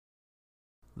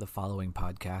The following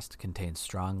podcast contains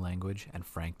strong language and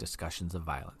frank discussions of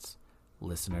violence.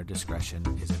 Listener discretion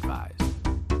is advised.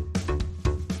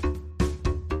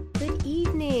 Good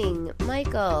evening,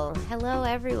 Michael. Hello,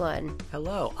 everyone.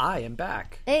 Hello, I am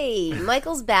back. Hey,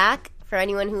 Michael's back. For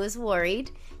anyone who is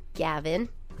worried, Gavin.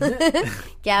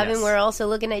 Yes. We're also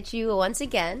looking at you once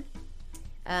again.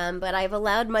 But I've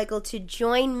allowed Michael to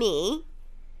join me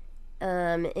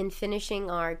in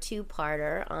finishing our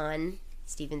two-parter on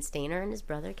Steven Stayner and his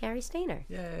brother, Cary Stayner.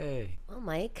 Yay. Well,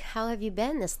 Mike, how have you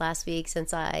been this last week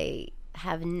since I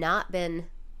have not been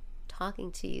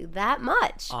talking to you that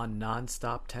much? On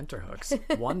non-stop tenterhooks,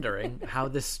 wondering how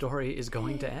this story is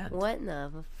going to end. What in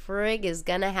the frig is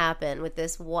going to happen with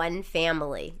this one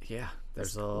family? Yeah,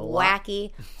 there's a lot.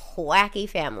 Wacky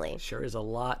family. Sure is a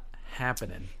lot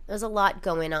happening. There's a lot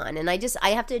going on. And I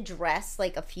have to address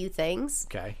like a few things.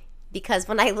 Okay. Because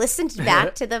when I listened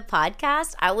back to the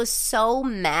podcast, I was so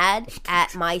mad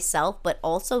at myself, but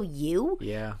also you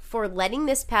for letting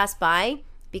this pass by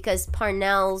because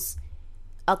Parnell's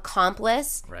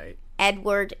accomplice, right,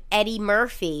 Eddie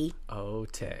Murphy. Oh,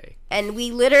 Tay. And we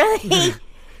literally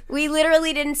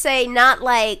didn't say not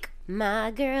like, my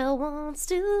girl wants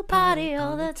to party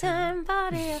all the time,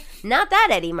 party. Not that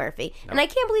Eddie Murphy. No. And I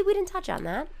can't believe we didn't touch on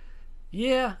that.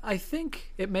 Yeah, I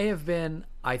think it may have been,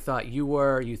 I thought you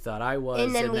were, you thought I was,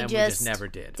 and then we just never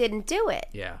did. Didn't do it.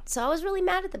 Yeah. So I was really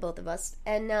mad at the both of us.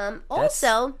 And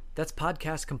also... That's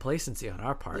podcast complacency on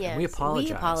our part, and we apologize.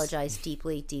 We apologize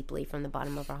deeply, deeply from the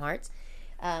bottom of our hearts.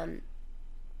 And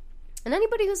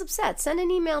anybody who's upset, send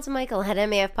an email to Michael at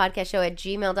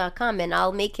mafpodcastshow@gmail.com, and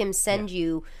I'll make him send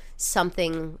you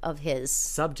something of his.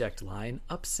 Subject line,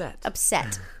 upset.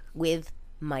 Upset with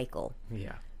Michael.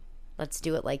 Yeah. Let's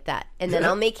do it like that. And then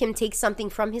I'll make him take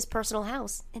something from his personal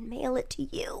house and mail it to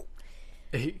you.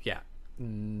 Yeah.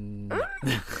 Well,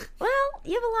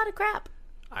 you have a lot of crap.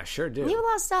 I sure do. You have a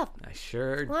lot of stuff. I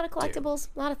sure do. A lot of collectibles,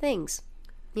 a lot of things.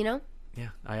 You know? Yeah.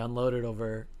 I unloaded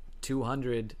over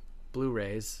 200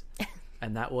 Blu-rays,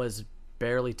 and that was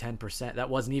barely 10%.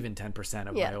 That wasn't even 10%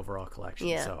 of my overall collection.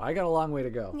 Yeah. So I got a long way to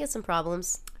go. You got some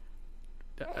problems.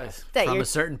 From a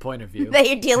certain point of view. That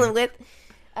you're dealing with.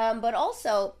 But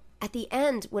also... At the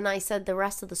end, when I said the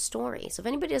rest of the story, so if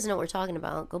anybody doesn't know what we're talking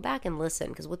about, go back and listen,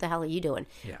 because what the hell are you doing?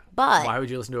 Yeah. But why would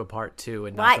you listen to a part 2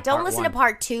 and not don't part listen 1? to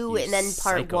part 2 and then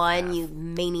part psychopath. 1, you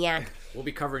maniac. We'll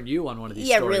be covering you on one of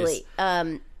these stories. Yeah,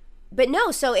 really. But no,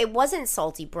 so it wasn't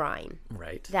Salty Brine.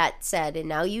 Right. That said, and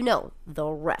now you know the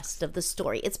rest of the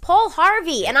story. It's Paul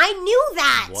Harvey, and I knew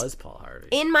that. It was Paul Harvey.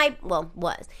 In my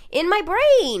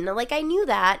brain. Like, I knew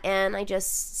that, and I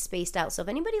just spaced out. So if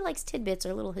anybody likes tidbits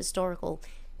or little historical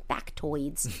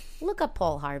factoids, look up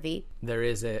Paul Harvey. There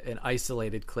is an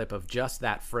isolated clip of just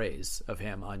that phrase of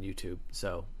him on YouTube,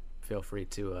 so feel free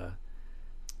to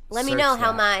let me know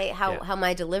how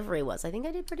my delivery was. I think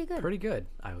I did pretty good. Pretty good,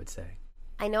 I would say.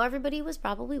 I know everybody was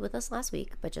probably with us last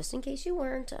week, but just in case you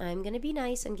weren't, I'm going to be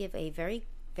nice and give a very,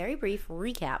 very brief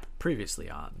recap. Previously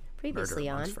on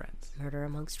Murder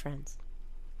Amongst Friends.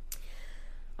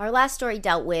 Our last story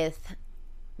dealt with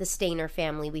the Stayner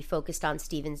family. We focused on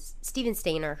Steven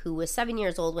Stayner, who was 7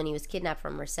 years old when he was kidnapped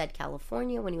from Merced,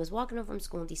 California, when he was walking home from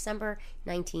school in December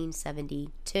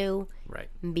 1972. Right.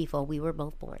 Before we were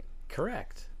both born.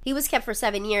 Correct. He was kept for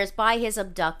 7 years by his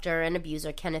abductor and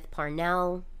abuser, Kenneth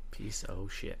Parnell. Piece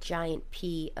of shit. Giant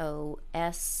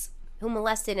P.O.S., who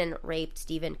molested and raped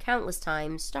Steven countless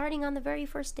times, starting on the very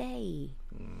first day.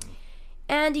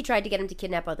 And he tried to get him to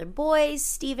kidnap other boys.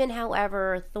 Steven,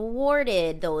 however,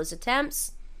 thwarted those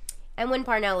attempts. And when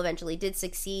Parnell eventually did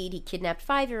succeed, he kidnapped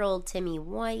 5-year-old Timmy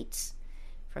White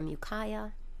from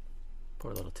Ukiah.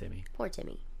 Poor little Timmy. Poor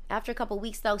Timmy. After a couple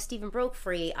weeks, though, Steven broke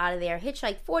free out of there,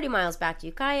 hitchhiked 40 miles back to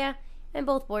Ukiah, and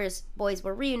both boys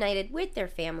were reunited with their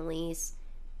families.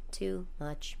 Too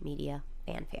much media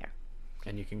fanfare.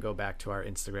 And you can go back to our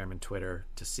Instagram and Twitter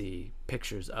to see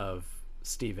pictures of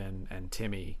Steven and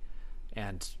Timmy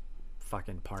and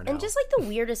fucking Parnell. And just like the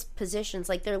weirdest positions,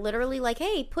 like they're literally like,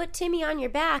 hey, put Timmy on your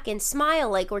back and smile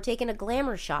like we're taking a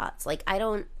glamour shots. Like, I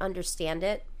don't understand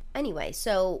it. Anyway,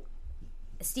 so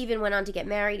Steven went on to get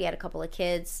married. He had a couple of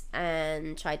kids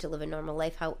and tried to live a normal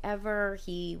life. However,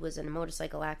 he was in a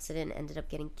motorcycle accident, ended up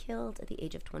getting killed at the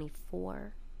age of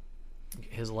 24.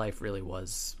 His life really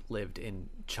was lived in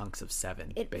chunks of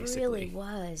 7, basically. It really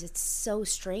was. It's so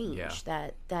strange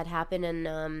that happened,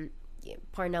 and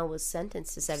Parnell was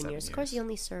sentenced to 7 years. Of course, he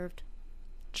only served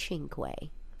cinco.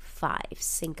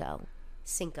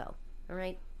 All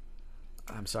right?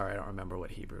 I'm sorry, I don't remember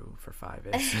what Hebrew for 5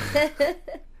 is.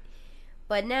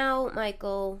 But now,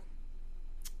 Michael,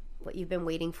 what you've been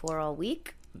waiting for all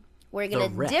week, we're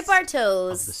going to dip our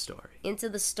toes of the story into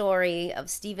the story of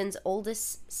Stephen's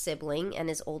oldest sibling and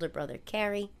his older brother,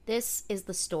 Cary. This is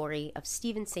the story of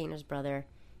Stephen Stayners' brother,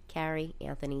 Cary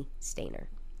Anthony Stayner.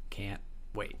 Can't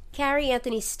wait. Cary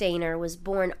Anthony Stayner was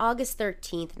born August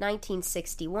 13th,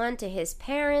 1961, to his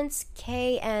parents,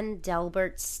 Kay and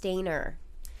Delbert Stayner.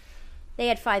 They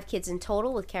had 5 kids in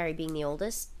total, with Cary being the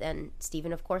oldest, and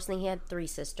Stephen, of course, and he had 3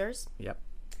 sisters. Yep.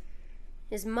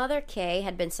 His mother, Kay,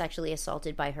 had been sexually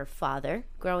assaulted by her father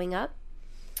growing up.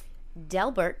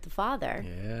 Delbert, the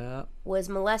father, was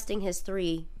molesting his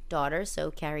 3 daughters,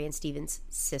 so Cary and Stephen's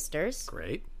sisters.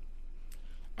 Great.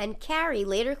 And Cary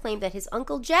later claimed that his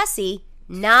uncle Jesse,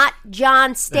 not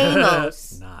John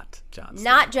Stamos. Not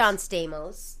John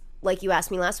Stamos, like you asked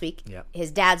me last week. Yep.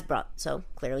 His dad's brother. So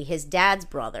clearly his dad's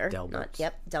brother. Delbert's.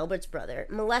 Delbert's brother.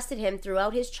 Molested him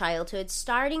throughout his childhood,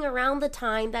 starting around the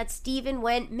time that Stephen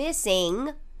went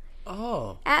missing.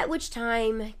 Oh. At which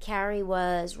time Cary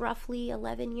was roughly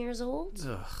 11 years old.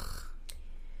 Ugh.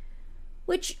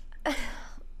 Which,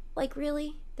 like,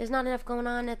 really? There's not enough going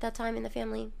on at that time in the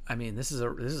family? I mean, this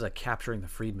is a capturing the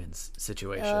Freedmans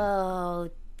situation. Oh,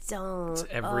 don't. It's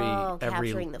every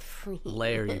capturing the Freedmans.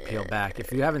 Layer you peel back.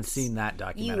 If you haven't seen that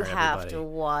documentary, you have to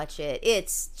watch it.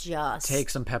 It's just take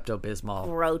some Pepto-Bismol.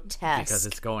 Grotesque. Because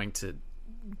it's going to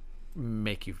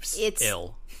make you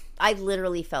ill. I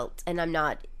literally felt, and I'm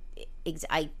not...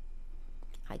 I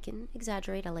can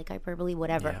exaggerate. I like hyperbole,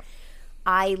 whatever. Yeah.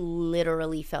 I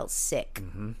literally felt sick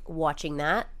watching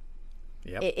that.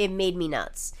 Yep. It made me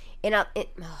nuts. And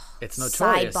it's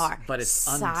notorious, sidebar, but it's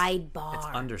sidebar. It's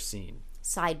underseen.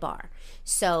 Sidebar.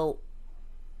 So,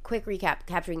 quick recap: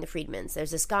 capturing the Freedmans.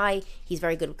 There's this guy. He's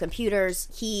very good with computers.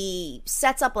 He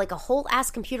sets up like a whole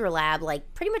ass computer lab,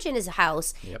 like pretty much in his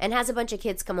house, and has a bunch of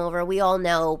kids come over. We all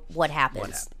know what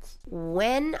happens.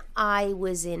 When I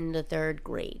was in the 3rd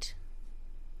grade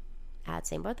at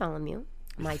St. Bartholomew,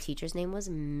 my teacher's name was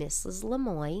Mrs.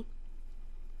 Lemoy.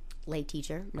 Lay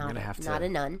teacher, not a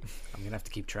nun. I'm gonna have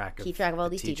to keep track of all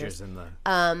these teachers. In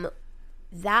the...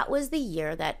 that was the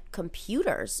year that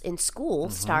computers in school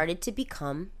started to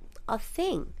become a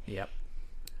thing. Yep.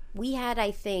 We had,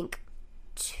 I think,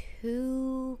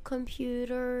 2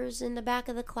 computers in the back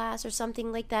of the class or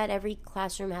something like that. Every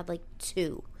classroom had like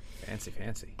 2.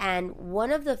 Fancy. And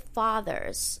one of the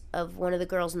fathers of one of the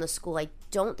girls in the school, I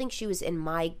don't think she was in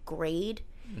my grade.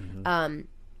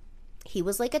 He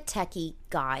was like a techie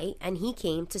guy, and he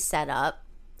came to set up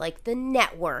like the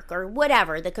network or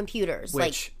whatever, the computers.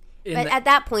 Which, at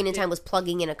that point in time, was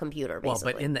plugging in a computer,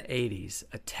 basically. Well, but in the 80s,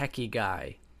 a techie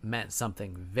guy meant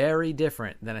something very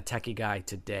different than a techie guy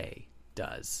today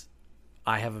does.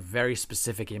 I have a very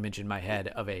specific image in my head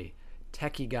of a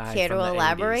techie guy. Care from to the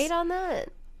elaborate 80s. on that?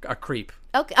 A creep.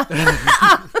 Okay.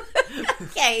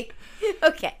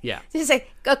 Okay. Yeah. Just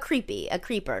like a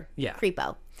creeper. Yeah.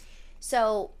 Creepo.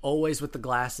 So always with the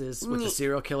glasses, with the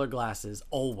serial killer glasses,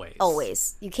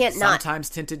 always. You can't not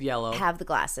sometimes tinted yellow. Have the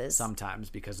glasses.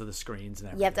 Sometimes because of the screens and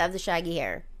everything. You have to have the shaggy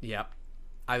hair. Yep.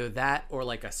 Either that or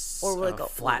like a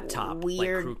flat top,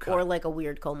 weird, like crew cut. or like a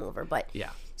weird comb over. But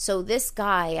yeah. So this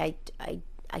guy,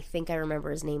 I think I remember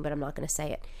his name, but I'm not going to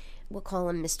say it. We'll call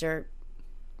him Mr.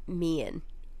 Meehan.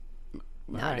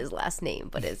 Not his last name,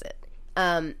 but is it?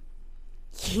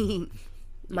 You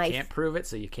can't prove it,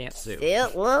 so you can't sue. Yeah,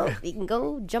 well, you can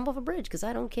go jump off a bridge because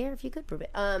I don't care if you could prove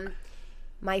it.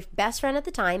 My best friend at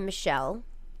the time, Michelle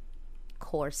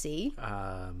Corsi.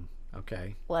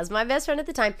 Okay. Was my best friend at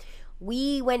the time.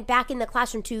 We went back in the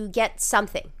classroom to get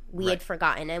something we had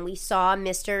forgotten, and we saw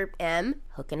Mr. M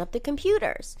hooking up the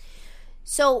computers.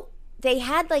 So they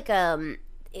had like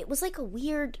it was like a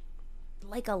weird,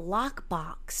 like a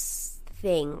lockbox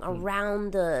thing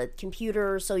around the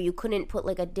computer, so you couldn't put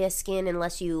like a disk in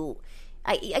unless you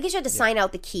I guess you had to sign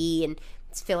out the key and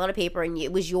fill out a paper, and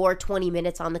it was your 20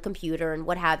 minutes on the computer and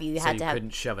what have you. You had to have...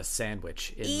 couldn't shove a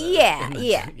sandwich in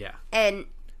the... Yeah. And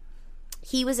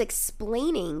he was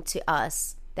explaining to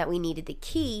us that we needed the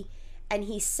key, and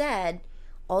he said,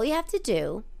 all you have to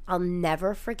do, I'll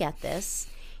never forget this,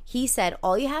 he said,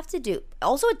 all you have to do,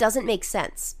 also it doesn't make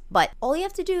sense, but all you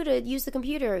have to do to use the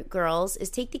computer, girls, is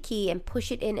take the key and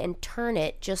push it in and turn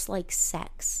it just like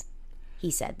sex,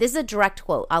 he said. This is a direct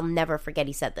quote. I'll never forget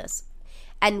he said this.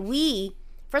 And we,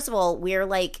 first of all, we're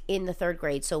like in the 3rd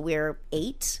grade, so we're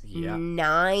 8,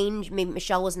 9, maybe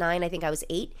Michelle was 9, I think I was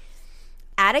 8,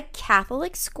 at a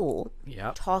Catholic school,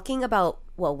 talking about,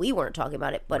 well, we weren't talking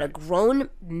about it, but a grown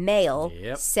male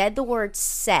said the word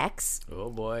sex. Oh,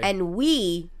 boy. And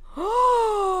we...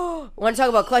 want to talk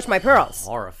about clutch my pearls.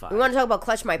 Horrified. We want to talk about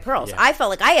clutch my pearls. Yeah. I felt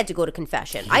like I had to go to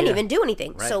confession. I didn't even do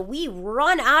anything. Right. So we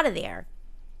run out of there,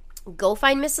 go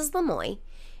find Mrs. Lemoy,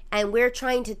 and we're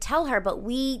trying to tell her, but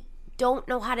we don't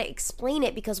know how to explain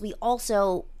it because we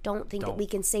also don't think that we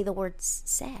can say the word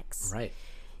sex. Right.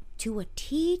 To a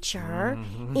teacher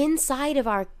inside of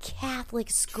our Catholic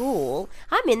school.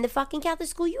 I'm in the fucking Catholic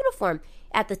school uniform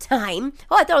at the time.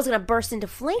 Oh, I thought I was going to burst into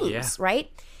flames, right?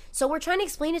 So we're trying to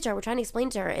explain it to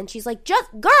her. And she's like,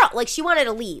 just, girl, like she wanted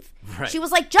to leave. Right. She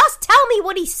was like, just tell me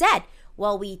what he said.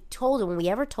 Well, we told her, when we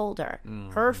ever told her,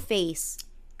 her face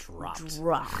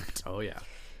dropped. Oh, yeah.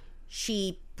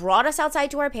 She brought us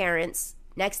outside to our parents.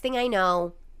 Next thing I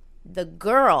know, the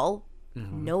girl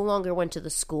no longer went to the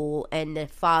school, and the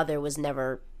father was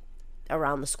never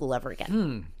around the school ever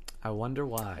again. I wonder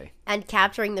why. And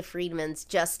capturing the Friedmans,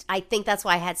 just, I think that's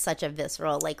why I had such a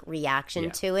visceral, like,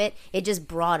 reaction to it. It just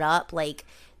brought up, like,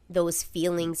 those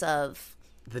feelings of...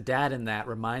 The dad in that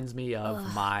reminds me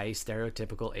of my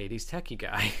stereotypical 80s techie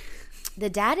guy. The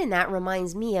dad in that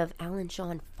reminds me of Alan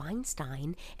Sean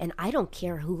Feinstein, and I don't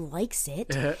care who likes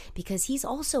it, because he's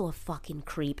also a fucking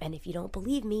creep, and if you don't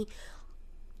believe me,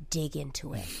 dig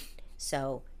into it.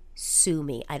 So, sue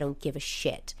me. I don't give a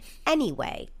shit.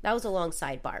 Anyway, that was a long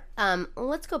sidebar.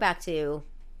 Let's go back to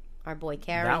our boy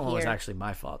Cary. That one was actually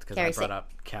my fault, because I brought up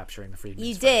capturing the Friedmans.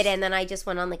 You did, and then I just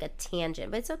went on like a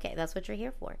tangent, but it's okay. That's what you're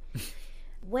here for.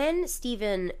 When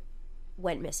Stephen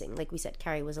went missing, like we said,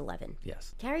 Cary was 11.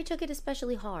 Yes. Cary took it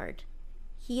especially hard.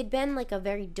 He had been like a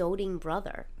very doting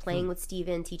brother, playing with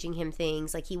Stephen, teaching him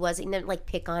things. Like he didn't like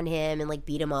pick on him and like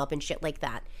beat him up and shit like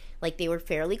that. Like they were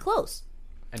fairly close.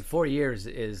 And 4 years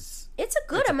is... It's a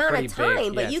good amount of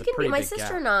time, but you can be... My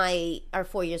sister gap. and I are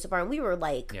 4 years apart, and we were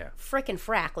like frickin'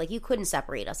 frack. Like you couldn't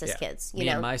separate us as kids, you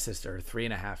know? and my sister,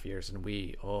 3.5 years, and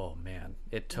we, oh man,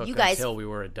 it took you guys until we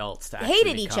were adults to actually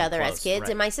hated each other close. as kids, right.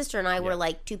 and my sister and I were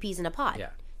like two peas in a pod. Yeah.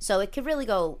 So it could really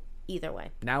go either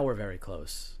way. Now we're very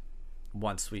close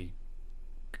once we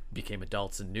became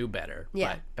adults and knew better.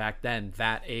 Yeah. But back then,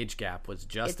 that age gap was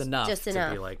just enough to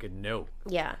be like, no.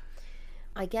 Yeah.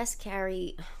 I guess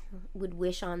Cary would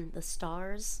wish on the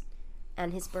stars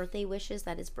and his birthday wishes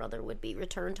that his brother would be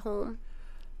returned home.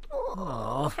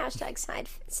 Oh, hashtag sad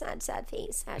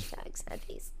face. Hashtag sad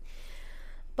face.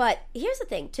 But here's the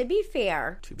thing. To be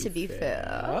fair,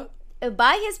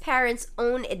 by his parents'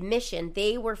 own admission,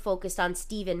 they were focused on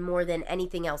Stephen more than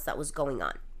anything else that was going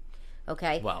on.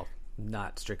 Okay? Well,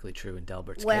 not strictly true in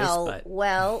Delbert's case, but...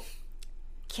 Well,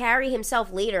 Cary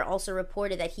himself later also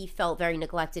reported that he felt very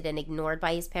neglected and ignored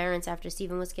by his parents after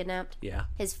Stephen was kidnapped. Yeah.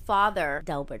 His father,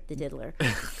 Delbert the Diddler,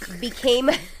 became...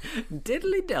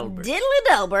 Diddly Delbert. Diddly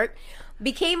Delbert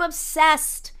became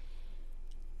obsessed.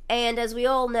 And as we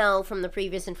all know from the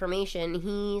previous information,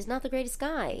 he's not the greatest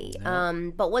guy.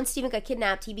 No. But once Stephen got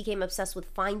kidnapped, he became obsessed with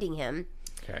finding him.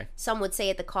 Okay. Some would say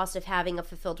at the cost of having a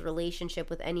fulfilled relationship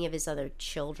with any of his other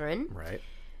children. Right.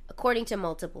 According to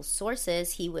multiple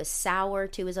sources, he was sour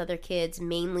to his other kids,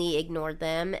 mainly ignored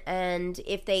them, and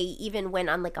if they even went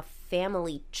on like a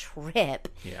family trip,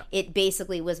 it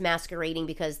basically was masquerading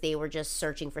because they were just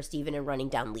searching for Stephen and running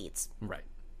down leads. Right.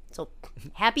 So,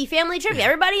 happy family trip.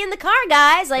 Everybody in the car,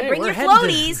 guys. Like, bring your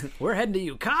floaties. We're heading to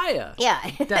Ukiah. Yeah.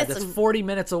 Dad, that's 40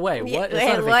 minutes away. What?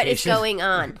 What is going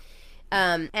on?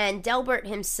 And Delbert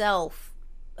himself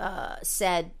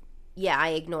said, yeah, I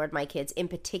ignored my kids, in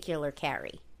particular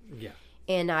Cary. Yeah.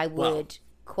 And I would,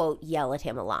 quote, yell at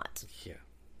him a lot.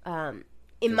 Yeah.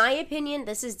 In my opinion,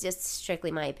 this is just strictly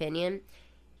my opinion,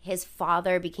 his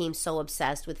father became so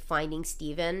obsessed with finding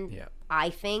Stephen, I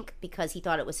think, because he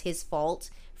thought it was his fault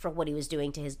for what he was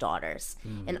doing to his daughters.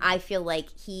 And I feel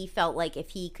like he felt like if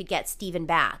he could get Stephen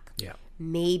back,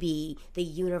 maybe the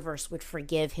universe would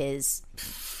forgive his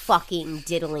fucking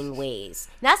diddling ways.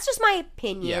 That's just my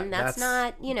opinion. That's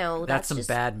not, that's some just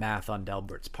bad math on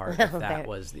Delbert's part. If that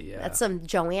was the... That's some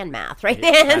Joanne math right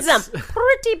there. Some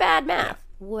pretty bad math.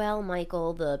 Yeah. Well,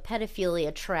 Michael, the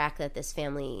pedophilia track that this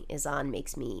family is on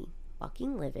makes me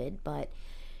fucking livid, but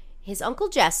his uncle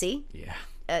Jesse,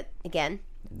 again,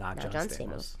 not John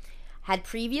Stamos, had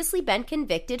previously been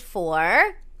convicted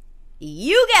for,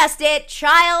 you guessed it,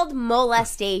 child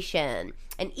molestation.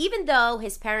 And even though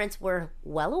his parents were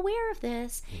well aware of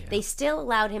this, they still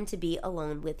allowed him to be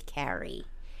alone with Cary.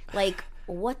 Like,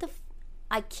 what the...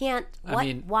 I can't... What? I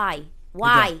mean, why?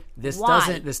 Again,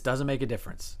 this doesn't make a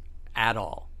difference at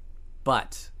all.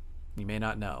 But, you may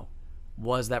not know,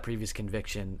 was that previous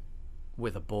conviction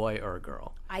with a boy or a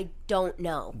girl? I don't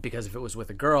know. Because if it was with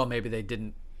a girl, maybe they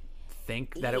didn't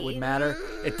think that it would matter.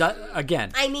 It does,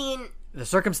 again... I mean... The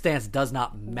circumstance does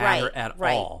not matter at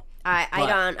all.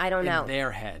 I don't know. In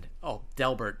their head,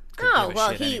 Delbert could give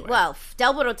a shit anyway.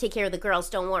 Delbert will take care of the girls.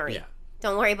 Don't worry. Yeah.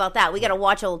 Don't worry about that. We got to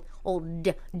watch old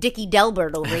Dickie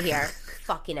Delbert over here.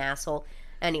 Fucking asshole.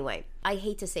 Anyway, I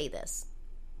hate to say this,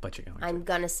 But you're going I'm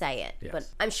going to say it. Yes. But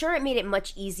I'm sure it made it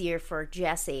much easier for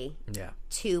Jesse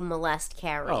to molest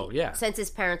Cary. Oh, yeah. Since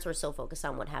his parents were so focused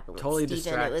on what happened with Totally Stephen.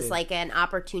 distracted. It was like an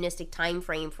opportunistic time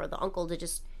frame for the uncle to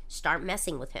just start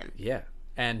messing with him. Yeah.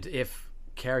 And if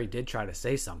Cary did try to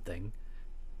say something,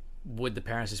 would the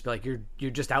parents just be like,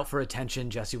 you're just out for attention,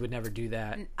 Jesse would never do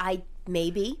that?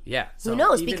 Maybe. Yeah. So who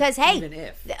knows? Even, because, hey, even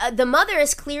if. The mother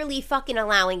is clearly fucking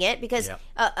allowing it because,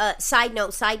 side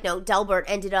note, Delbert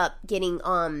ended up getting,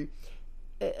 I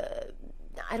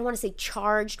don't want to say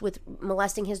charged with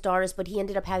molesting his daughters, but he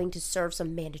ended up having to serve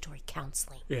some mandatory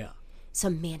counseling. Yeah.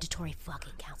 Some mandatory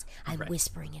fucking counseling. I'm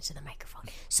whispering into the microphone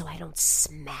so I don't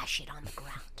smash it on the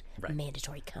ground. Right.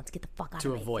 Mandatory counseling. Get the fuck out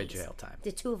of my face. To avoid jail time.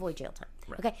 To avoid jail time.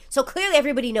 Right. Okay? So clearly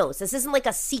everybody knows. This isn't like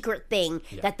a secret thing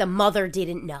that the mother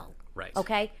didn't know. Right.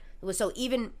 Okay? So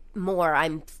even more,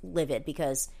 I'm livid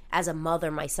because as a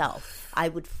mother myself, I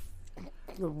would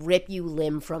rip you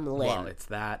limb from limb. Well, it's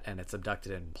that, and it's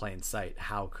abducted in plain sight.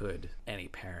 How could any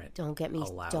parent Don't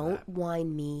that?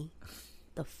 wind me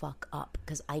the fuck up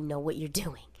because I know what you're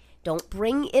doing. Don't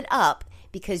bring it up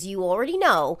because you already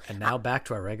know. And now back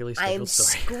to our regularly scheduled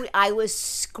story. I was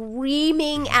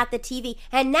screaming at the TV,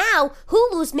 and now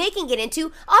Hulu's making it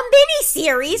into a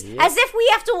mini-series as if we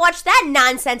have to watch that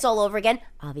nonsense all over again.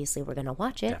 Obviously, we're going to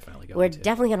watch it. We're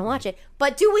definitely going to watch it.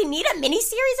 But do we need a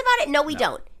mini-series about it? No, we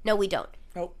don't. No, we don't.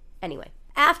 Nope. Anyway,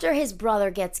 after his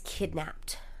brother gets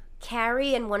kidnapped,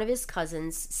 Cary and one of his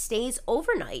cousins stays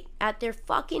overnight at their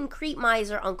fucking creep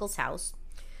miser uncle's house.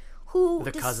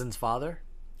 The cousin's father?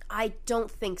 I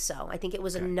don't think so. I think it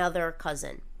was another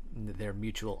cousin. Their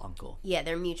mutual uncle. Yeah,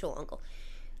 their mutual uncle.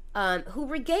 Who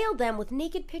regaled them with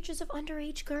naked pictures of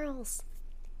underage girls.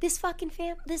 This fucking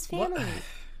this family.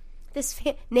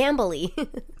 Nambly.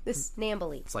 This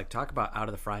Nambly. It's like, talk about out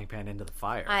of the frying pan into the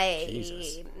fire.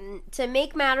 Jesus. To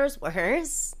make matters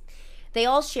worse, they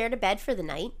all shared a bed for the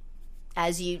night.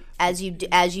 As you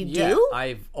do.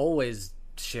 I've always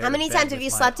shared. How many times have you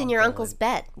slept in your uncle's and...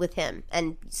 bed with him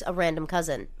and a random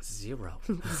cousin? 0.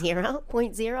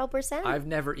 0.0%? I've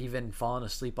never even fallen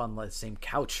asleep on the same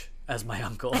couch as my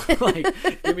uncle. Like,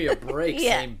 give me a break.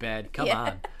 Same bed. Come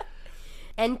on.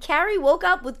 And Cary woke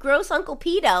up with gross Uncle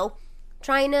Pedo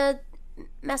trying to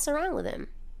mess around with him.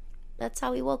 That's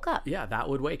how he woke up. Yeah, that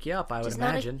would wake you up, I would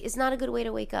imagine. It's not a good way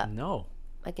to wake up. No.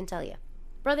 I can tell you.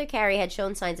 Brother Cary had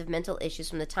shown signs of mental issues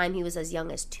from the time he was as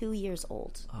young as 2 years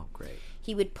old. Oh, great.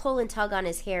 He would pull and tug on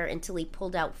his hair until he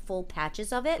pulled out full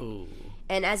patches of it. Ooh.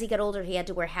 And as he got older, he had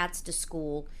to wear hats to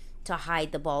school to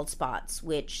hide the bald spots,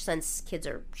 which, since kids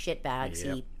are shitbags,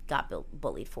 he got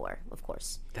bullied for, of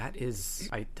course. That is...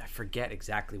 I forget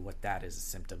exactly what that is a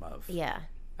symptom of. Yeah.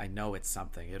 I know it's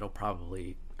something. It'll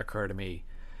probably occur to me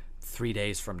 3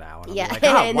 days from now. And yeah, I'll be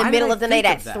like, in the middle of the night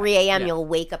at 3 a.m., you'll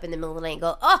wake up in the middle of the night and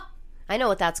go, oh, I know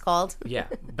what that's called. Yeah,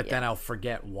 but then I'll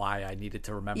forget why I needed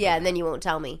to remember. Yeah, and then you won't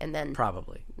tell me. And then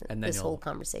probably. And then this whole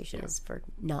conversation is for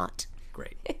naught.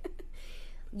 Great.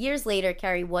 Years later,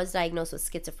 Cary was diagnosed with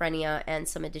schizophrenia and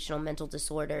some additional mental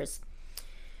disorders.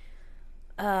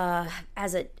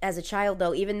 As a child,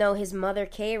 though, even though his mother,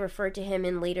 Kay, referred to him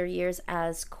in later years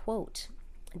as, quote,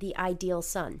 the ideal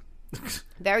son.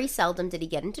 Very seldom did he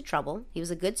get into trouble. He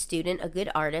was a good student, a good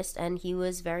artist, and he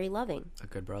was very loving. A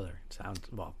good brother. Sounds,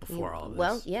 well, before all of this.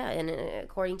 Well, yeah, and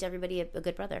according to everybody, a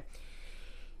good brother.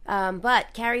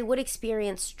 But Cary would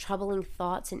experience troubling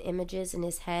thoughts and images in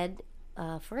his head.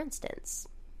 For instance,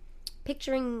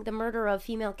 picturing the murder of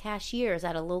female cashiers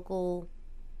at a local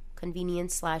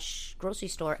convenience/grocery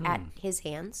store at his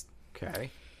hands.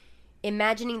 Okay.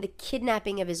 Imagining the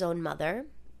kidnapping of his own mother.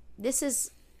 This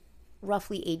is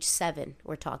roughly age 7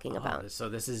 we're talking about. So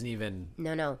this isn't even...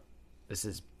 No. This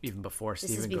is even before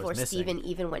Stephen goes missing. This is before Stephen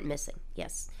even went missing,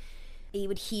 yes. He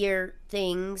would hear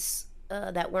things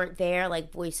that weren't there,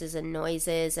 like voices and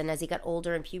noises, and as he got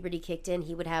older and puberty kicked in,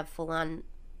 he would have full-on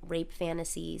rape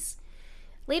fantasies.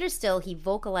 Later still, he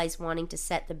vocalized wanting to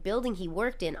set the building he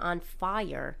worked in on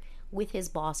fire with his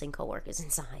boss and coworkers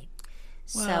inside.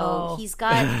 Well, so he's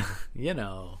got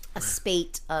a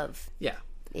spate of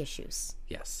issues.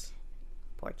 Yes.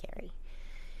 Poor Cary.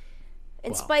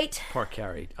 Poor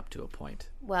Cary up to a point.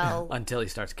 Well, until he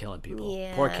starts killing people.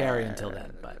 Yeah. Poor Cary until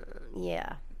then, but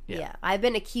yeah. I've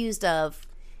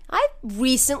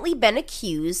recently been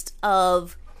accused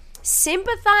of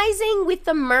sympathizing with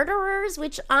the murderers,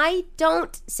 which I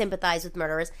don't sympathize with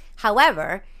murderers.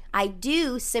 However, I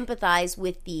do sympathize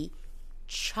with the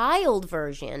child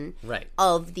version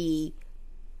of the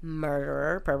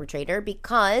perpetrator,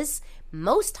 because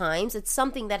most times it's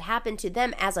something that happened to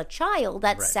them as a child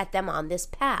that set them on this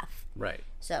path. Right.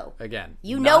 So, again,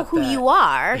 you know who you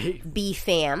are,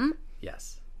 B-fam.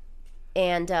 Yes.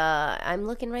 And I'm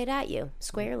looking right at you,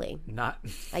 squarely.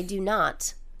 I do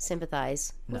not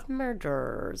sympathize with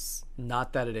murderers.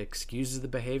 Not that it excuses the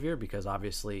behavior, because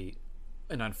obviously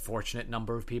an unfortunate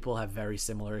number of people have very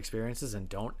similar experiences and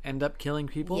don't end up killing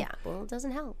people. Yeah, well, it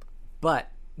doesn't help.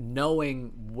 But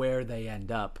knowing where they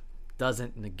end up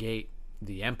doesn't negate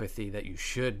the empathy that you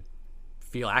should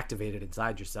feel activated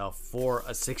inside yourself for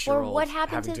a 6-year-old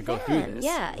having to go through this.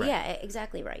 Yeah, right. Yeah,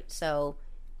 exactly right. So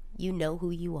you know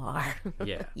who you are.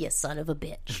 Yeah. You son of a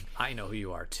bitch. I know who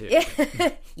you are, too.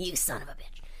 You son of a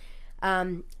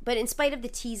bitch. But in spite of the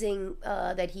teasing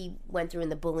that he went through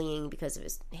and the bullying because of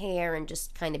his hair and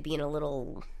just kind of being a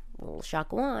little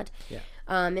chacouant,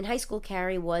 in high school,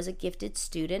 Cary was a gifted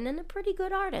student and a pretty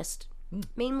good artist.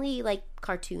 Mainly like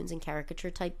cartoons and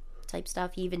caricature type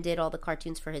stuff. He even did all the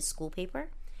cartoons for his school paper.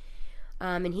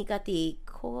 And he got the,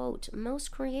 quote,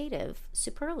 most creative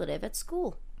superlative at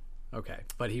school. Okay,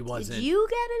 but he wasn't... Did you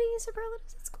get any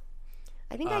superlatives at school?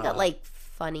 I think I got like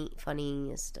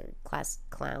funniest or class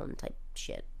clown type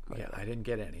shit. Whatever. Yeah, I didn't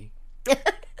get any.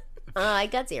 I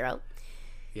got 0.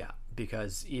 Yeah,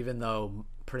 because even though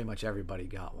pretty much everybody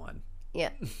got one.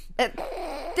 Yeah.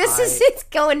 This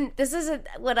isn't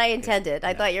what I intended.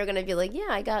 I thought you were going to be like, yeah,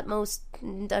 I got most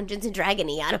Dungeons and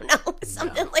Dragony. I don't know.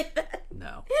 Something like that.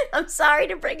 No. I'm sorry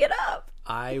to bring it up.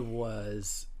 I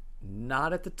was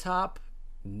not at the top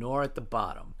nor at the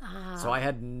bottom. So I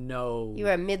had no... You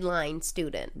were a midline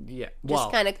student. Yeah.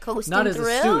 Just kind of coasting not as through,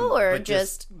 a student, or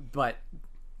just... But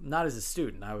not as a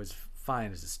student. I was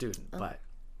fine as a student, but...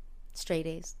 Straight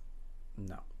A's?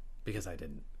 No, because I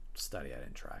didn't study. I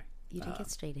didn't try. You didn't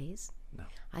get straight A's? No.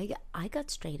 I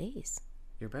got straight A's.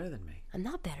 You're better than me. I'm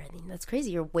not better than you. That's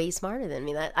crazy. You're way smarter than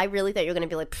me. I really thought you were going to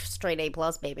be like, straight A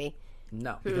plus, baby.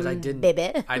 No, because I didn't.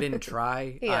 Baby. I didn't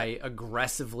try. Yeah. I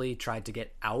aggressively tried to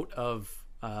get out of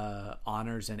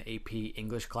honors and AP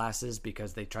English classes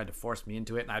because they tried to force me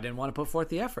into it, and I didn't want to put forth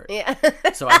the effort. Yeah.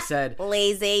 So I said,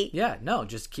 lazy. Yeah, no,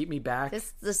 just keep me back.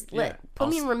 Put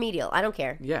me in remedial. I don't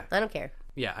care. Yeah. I don't care.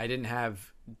 Yeah, I didn't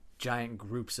have giant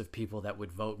groups of people that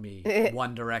would vote me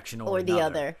one direction or the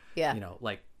other. Yeah. You know,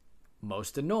 like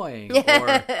most annoying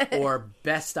or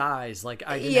best eyes. Like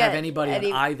I didn't have anybody on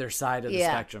either side of the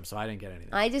spectrum, so I didn't get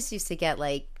anything. I just used to get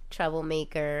like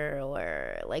troublemaker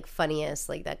or like funniest,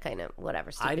 like that kind of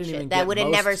whatever stupid shit. That would have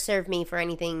never served me for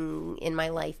anything in my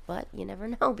life, but you never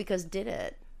know because did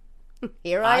it.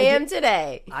 Here I am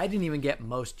today. I didn't even get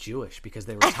most Jewish because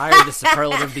they retired the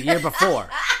superlative the year before.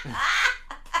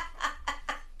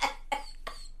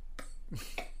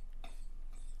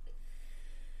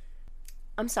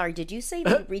 I'm sorry, did you say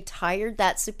they retired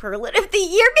that superlative the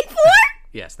year before?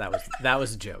 Yes, that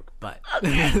was a joke, but...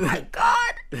 Okay, my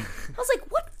God. I was like,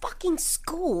 what fucking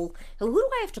school? Who do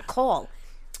I have to call?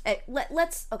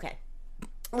 Let's... Okay.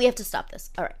 We have to stop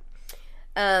this. All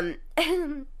right.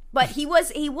 But he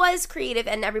was creative,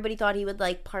 and everybody thought he would,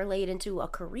 like, parlay it into a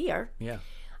career. Yeah.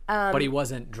 But he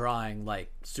wasn't drawing,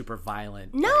 like, super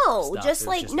violent No, stuff. just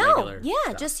like... Just no.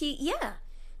 Yeah, stuff.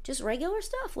 Just regular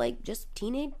stuff, like just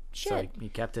teenage shit. So he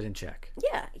kept it in check.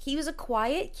 Yeah, he was a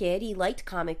quiet kid. He liked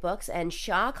comic books and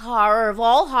shock horror of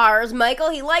all horrors,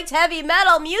 Michael. He liked heavy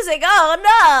metal music. Oh,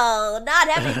 no, not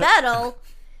heavy metal.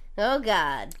 Oh,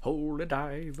 God. Holy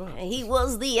diver. He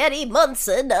was the Eddie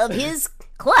Munson of his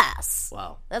class.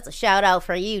 Wow. That's a shout out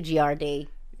for you, GRD.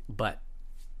 But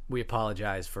we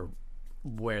apologize for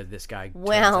where this guy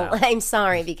Well, I'm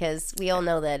sorry because we all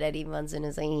know that Eddie Munson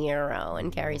is a hero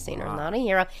and Cary Stayners is not a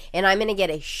hero, and I'm going to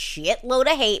get a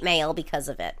shitload of hate mail because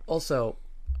of it. Also,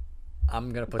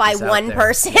 I'm going to put by this out one there.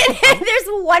 Person. There's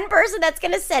one person that's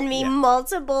going to send me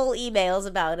multiple emails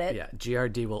about it. Yeah,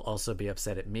 GRD will also be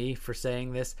upset at me for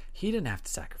saying this. He didn't have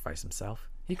to sacrifice himself.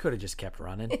 He could have just kept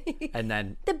running, and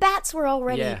then the bats were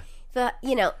already. Yeah.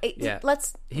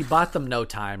 He bought them no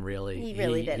time, really. He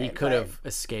really didn't. He could have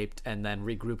escaped and then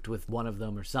regrouped with one of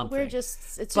them or something. It's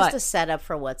just a setup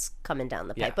for what's coming down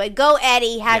the pipe. Yeah. But go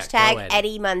Eddie, hashtag go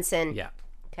Eddie Munson. Yeah.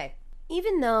 Okay.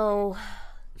 Even though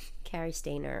Cary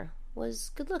Stayners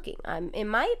was good looking, in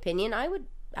my opinion, I would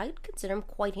consider him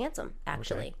quite handsome,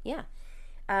 actually. Okay.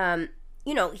 Yeah.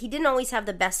 He didn't always have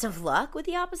the best of luck with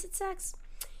the opposite sex.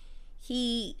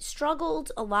 He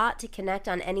struggled a lot to connect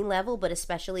on any level, but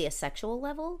especially a sexual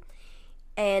level.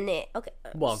 And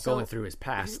going through his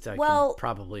past, I can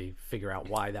probably figure out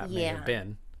why that may have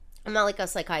been. I'm not like a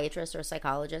psychiatrist or a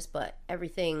psychologist, but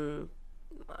everything,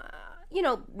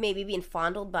 maybe being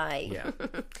fondled by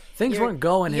things weren't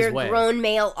going his way. Your grown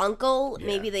male uncle,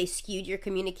 maybe they skewed your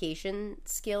communication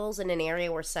skills in an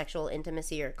area where sexual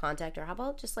intimacy or contact, or how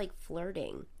about just like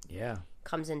flirting,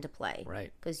 comes into play,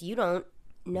 right? Because you don't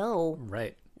know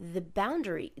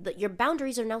your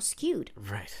boundaries are now skewed.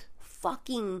 Right.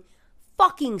 Fucking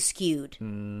skewed.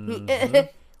 Mm-hmm.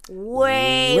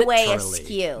 way Literally.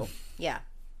 askew. Yeah.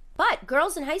 But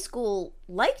girls in high school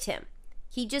liked him.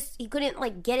 He couldn't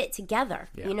like get it together.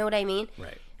 Yeah. You know what I mean?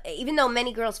 Right. Even though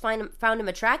many girls found him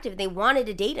attractive, they wanted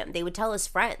to date him. They would tell his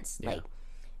friends, Yeah. like,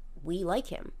 we like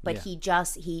him. But Yeah. he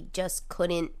just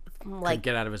couldn't Couldn't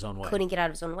get out of his own way. Couldn't get out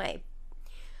of his own way.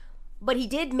 But he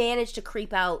did manage to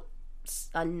creep out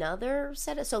another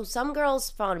set of... So some girls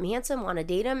found him handsome, want to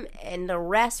date him, and the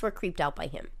rest were creeped out by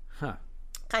him. Huh.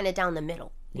 Kind of down the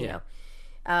middle, you know.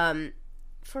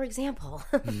 For example,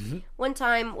 one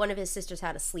time one of his sisters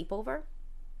had a sleepover.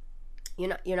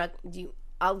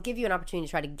 I'll give you an opportunity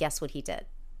to try to guess what he did,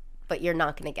 but you're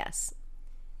not going to guess.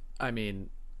 I mean,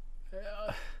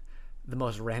 the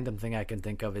most random thing I can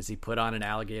think of is he put on an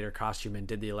alligator costume and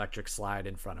did the electric slide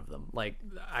in front of them. Like,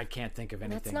 I can't think of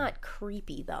anything. That's not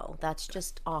creepy, though. That's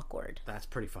just awkward. That's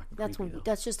pretty fucking creepy, though.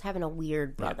 That's just having a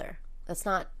weird brother. That's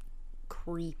not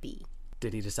creepy.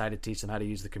 Did he decide to teach them how to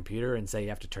use the computer and say you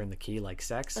have to turn the key like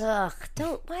sex? Ugh,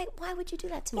 don't. Why would you do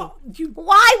that to me? Well,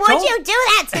 why would you do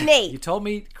that to me? You told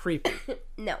me creepy.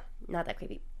 No, not that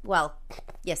creepy. Well,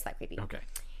 yes, that creepy. Okay.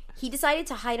 He decided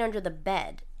to hide under the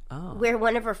bed where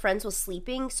one of her friends was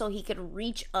sleeping so he could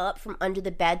reach up from under the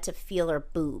bed to feel her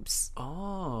boobs.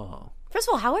 Oh. First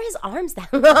of all, how are his arms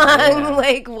that long? Yeah.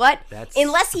 Like, what?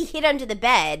 Unless he hid under the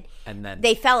bed and then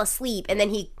they fell asleep and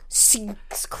then he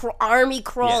army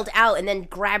crawled out and then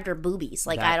grabbed her boobies.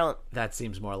 Like, I don't... That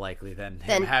seems more likely than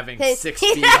him having 6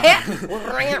 feet.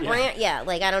 Yeah,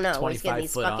 like, I don't know. Where's he getting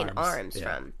these fucking arms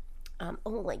from?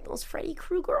 Like those Freddy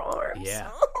Krueger arms. Yeah.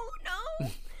 Oh, no.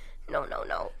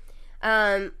 No.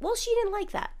 Well, she didn't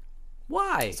like that.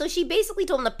 Why? So she basically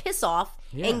told him to piss off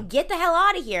and get the hell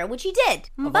out of here, which he did.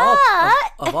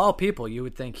 Of all people, you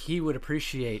would think he would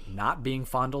appreciate not being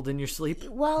fondled in your sleep.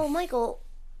 Well, Michael,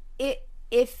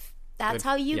 if that's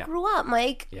how you grew up,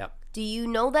 Mike, do you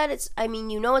know that it's... I mean,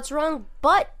 you know it's wrong,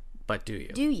 but do you?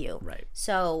 Do you? Right.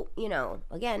 So,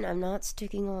 again, I'm not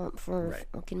sticking up for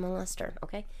fucking molester,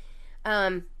 okay?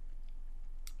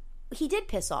 He did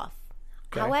piss off.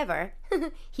 Okay. However,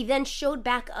 he then showed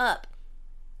back up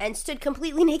and stood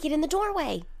completely naked in the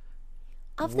doorway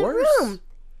of the room.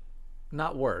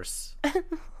 Not worse,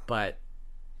 but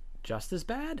just as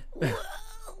bad.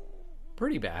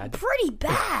 Pretty bad. Pretty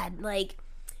bad. Like,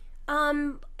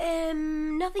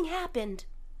 nothing happened.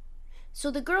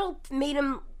 So the girl made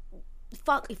him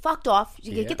fucked off.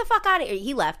 Get the fuck out of here.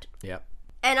 He left. Yep.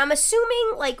 And I'm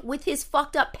assuming, like, with his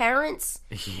fucked up parents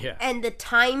and the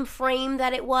time frame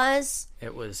that it was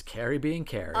Cary being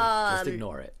Cary. Just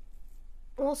ignore it.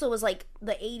 Also, it was like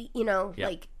the 80s,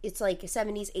 like it's like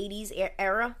 70s, 80s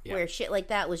era where shit like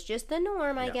that was just the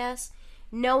norm, I guess.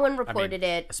 No one reported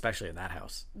it. Especially in that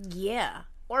house. Yeah.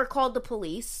 Or called the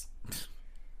police.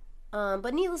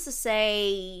 But needless to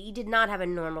say, he did not have a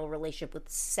normal relationship with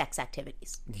sex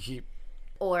activities.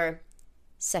 Or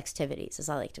sextivities, as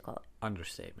I like to call it.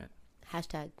 Understatement.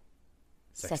 Hashtag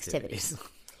sextivities.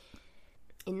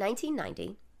 In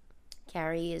 1990,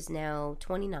 Cary is now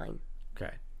 29.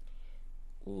 Okay.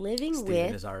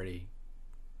 Stephen has already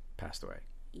passed away.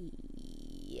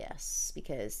 Yes,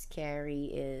 because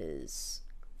Cary is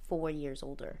 4 years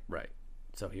older. Right.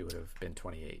 So he would have been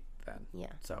 28 then.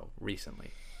 Yeah. So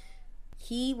recently.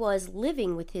 He was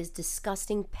living with his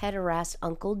disgusting pederast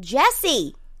uncle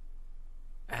Jesse.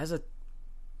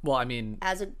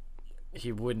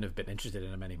 He wouldn't have been interested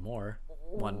in him anymore,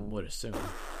 one would assume.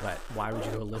 But why would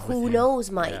you go live with him? Who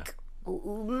knows, Mike?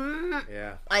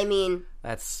 Yeah. I mean...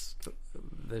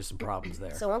 There's some problems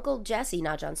there. So Uncle Jesse,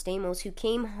 not John Stamos, who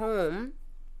came home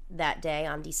that day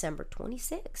on December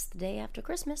 26th, the day after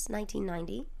Christmas,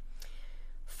 1990,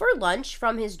 for lunch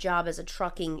from his job as a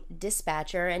trucking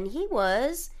dispatcher, and he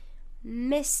was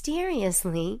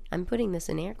mysteriously, I'm putting this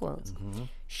in air quotes,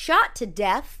 shot to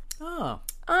death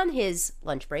on his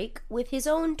lunch break with his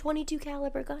own .22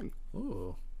 caliber gun.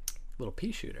 Ooh, little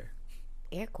pea shooter.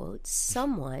 Air quotes.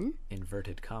 Someone,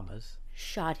 inverted commas,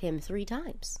 shot him 3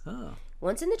 times. Oh.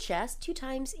 Once in the chest, 2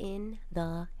 times in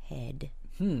the head.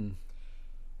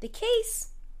 The case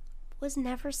was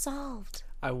never solved.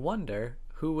 I wonder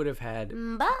who would have had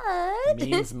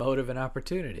means, motive, and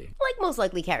opportunity. Like, most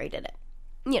likely Cary did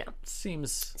it.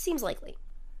 Seems likely.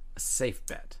 A safe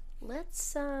bet.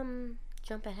 Let's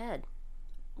jump ahead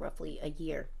roughly a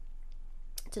year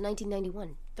to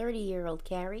 1991. 30-year-old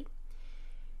Cary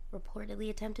reportedly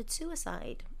attempted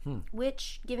suicide,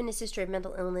 which, given his history of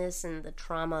mental illness and the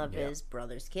trauma of his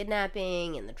brother's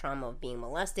kidnapping and the trauma of being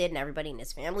molested and everybody in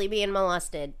his family being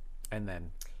molested, and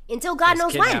then until God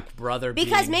knows when, brother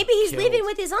because maybe he's killed. living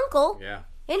with his uncle,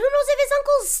 And who knows if his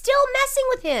uncle's still messing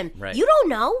with him? Right. You don't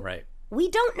know. Right. We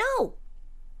don't know.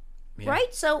 Yeah.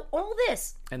 Right? So all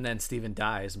this. And then Stephen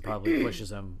dies and probably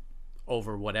pushes him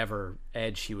over whatever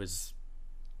edge he was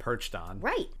perched on.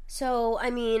 Right. So, I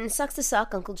mean, sucks to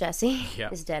suck. Uncle Jesse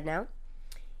is dead now.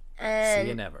 And see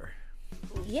you never.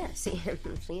 Yeah, see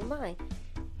you bye.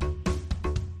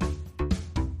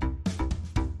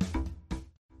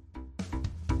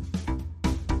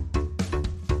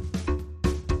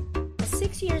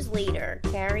 6 years later,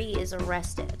 Cary is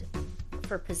arrested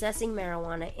for possessing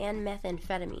marijuana and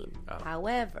methamphetamine.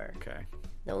 However,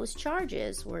 those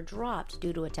charges were dropped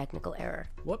due to a technical error.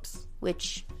 Whoops.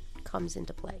 Which comes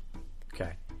into play.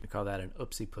 Okay. We call that an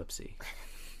oopsie poopsie.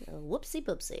 Whoopsie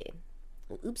poopsie.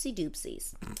 Oopsie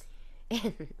doopsies.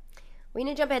 We're going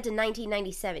to jump ahead to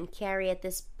 1997. Cary at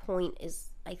this point is,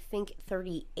 I think,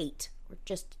 38. Or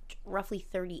just roughly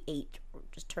 38. Or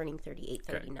just turning 38,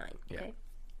 39. Okay.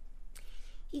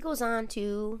 He goes on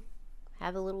to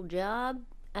have a little job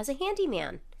as a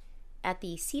handyman at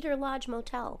the Cedar Lodge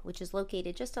Motel, which is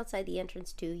located just outside the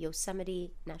entrance to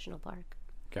Yosemite National Park.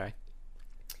 Okay.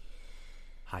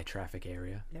 High traffic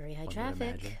area. Very high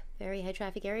traffic. Very high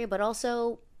traffic area, but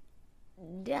also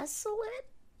desolate.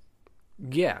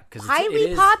 Yeah, because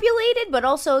highly populated, but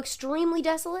also extremely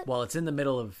desolate. Well, it's in the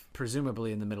middle of,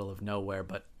 presumably in the middle of nowhere,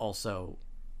 but also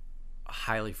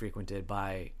highly frequented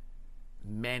by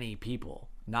many people,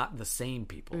 not the same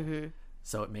people. Mm-hmm.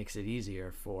 So it makes it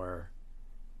easier for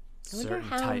certain types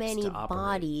to operate. I wonder how many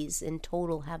bodies in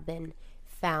total have been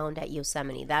found at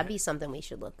Yosemite. That'd be something we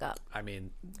should look up. I mean,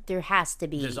 there has to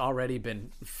be. There's already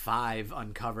been 5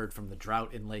 uncovered from the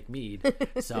drought in Lake Mead,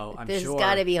 so I'm there's sure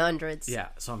got to be hundreds. Yeah,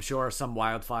 so I'm sure some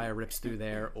wildfire rips through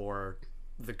there, or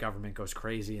the government goes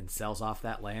crazy and sells off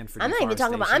that land for. I'm not even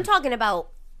talking about. I'm talking about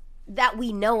that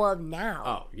we know of now.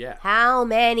 Oh yeah. How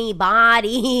many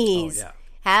bodies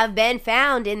have been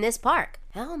found in this park?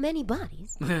 How many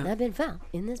bodies have been found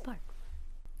in this park?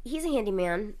 He's a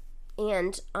handyman.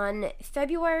 And on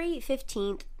February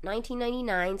 15th,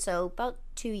 1999, so about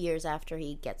 2 years after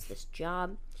he gets this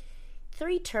job,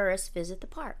 3 tourists visit the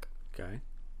park. Okay.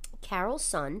 Carol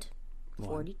Sund,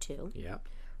 42. Yeah.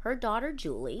 Her daughter,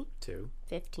 Julie, 2.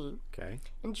 15. Okay.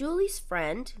 And Julie's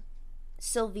friend,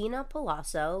 Silvina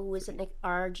Palazzo, who was an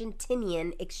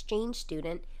Argentinian exchange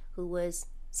student who was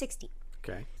 16.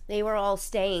 Okay. They were all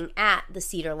staying at the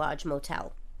Cedar Lodge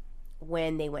Motel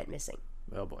when they went missing.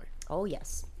 Oh, boy. Oh,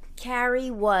 yes. Cary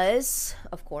was,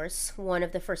 of course, one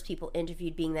of the first people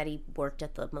interviewed, being that he worked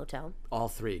at the motel. All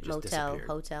 3 just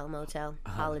disappeared. Motel,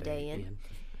 Holiday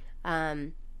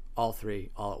Inn. All 3,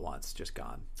 all at once, just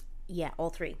gone. Yeah, all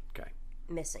 3. Okay.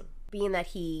 Missing. Being that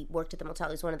he worked at the motel,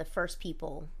 he was one of the first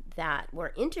people that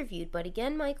were interviewed. But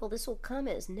again, Michael, this will come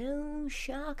as no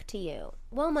shock to you.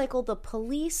 Well, Michael, the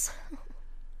police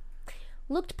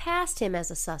looked past him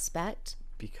as a suspect.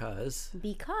 Because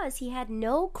he had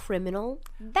no criminal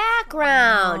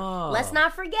background. Oh. Let's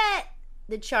not forget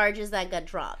the charges that got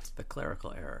dropped. The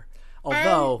clerical error.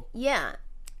 Although, yeah,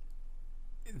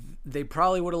 they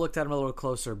probably would have looked at him a little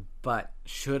closer, but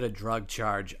should a drug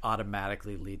charge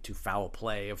automatically lead to foul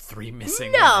play of 3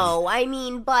 missing No, women? I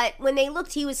mean, but when they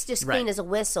looked, he was just clean as a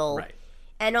whistle. Right.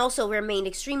 And also remained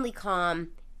extremely calm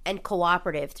and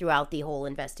cooperative throughout the whole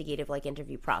investigative,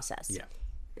 interview process. Yeah.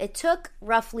 It took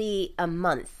roughly a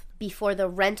month before the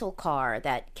rental car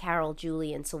that Carol,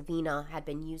 Julie, and Silvina had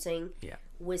been using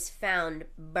was found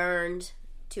burned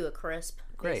to a crisp,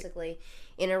 basically,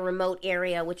 in a remote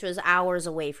area, which was hours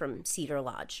away from Cedar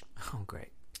Lodge. Oh, great.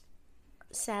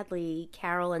 Sadly,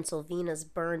 Carol and Silvina's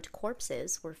burned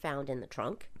corpses were found in the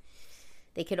trunk.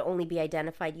 They could only be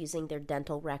identified using their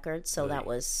dental records, so that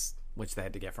was... Which they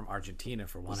had to get from Argentina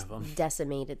for one of them.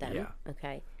 Decimated them. Yeah.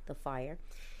 Okay, the fire.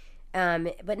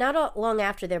 But not long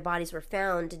after their bodies were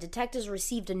found, the detectives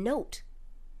received a note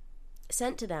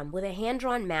sent to them with a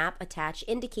hand-drawn map attached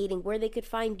indicating where they could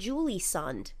find Julie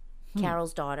Sund,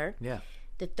 Carol's daughter,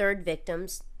 the 3rd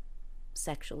victim's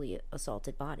sexually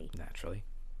assaulted body. Naturally.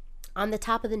 On the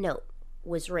top of the note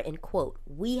was written, quote,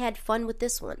 "We had fun with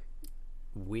this one."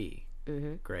 We.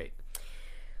 Mm-hmm. Great.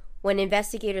 When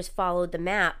investigators followed the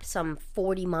map some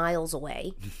 40 miles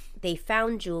away, they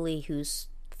found Julie, whose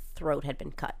throat had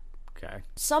been cut. Okay.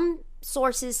 Some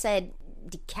sources said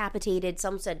decapitated,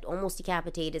 some said almost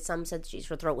decapitated, some said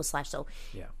her throat was slashed, so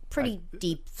pretty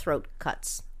deep throat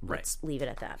cuts. Right. Let's leave it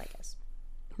at that, I guess.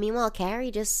 Meanwhile, Cary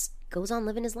just goes on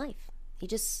living his life. He's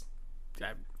just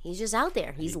out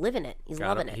there. He's living it. He's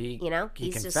loving it. He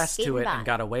He's confessed just to it by. and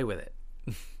got away with it.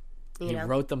 He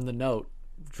wrote them the note,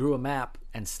 drew a map,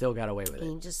 and still got away with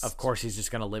it. Of course, he's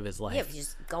just going to live his life. Yeah, he's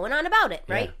just going on about it,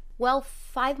 right? Yeah. Well,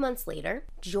 5 months later,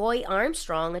 Joy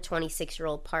Armstrong, a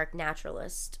 26-year-old park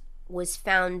naturalist, was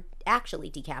found actually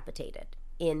decapitated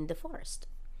in the forest.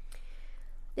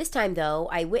 This time, though,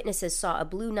 eyewitnesses saw a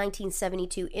blue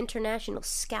 1972 International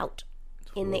Scout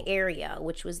in the area,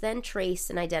 which was then traced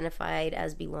and identified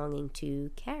as belonging to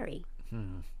Cary.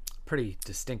 Pretty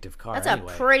distinctive car. That's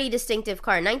anyway. a pretty distinctive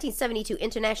car. 1972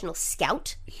 International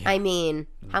Scout. Yeah. I mean,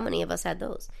 how many of us had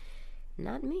those?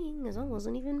 Not me, because I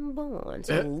wasn't even born.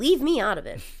 So leave me out of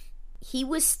it. He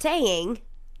was staying.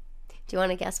 Do you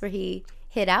want to guess where he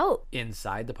hid out?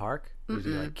 Inside the park? Was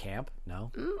he like camp?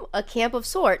 No? A camp of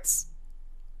sorts.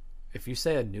 If you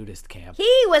say a nudist camp.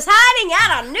 He was hiding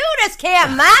at a nudist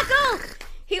camp, Michael!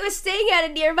 He was staying at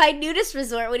a nearby nudist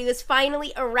resort when he was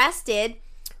finally arrested.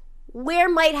 Where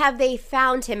might have they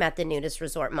found him at the nudist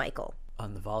resort, Michael?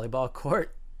 On the volleyball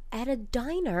court. At a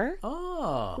diner.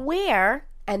 Oh. Where,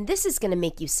 and this is going to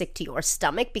make you sick to your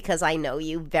stomach because I know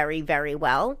you very, very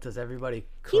well. Does everybody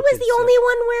cook? He was the only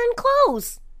one wearing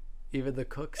clothes. Even the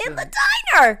cooks? In the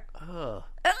diner. Oh.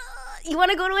 You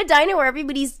want to go to a diner where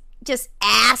everybody's just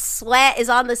ass sweat is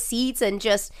on the seats and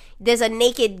just there's a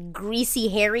naked, greasy,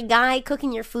 hairy guy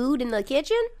cooking your food in the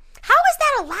kitchen? How is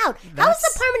that allowed? How does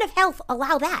the Department of Health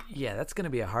allow that? Yeah, that's going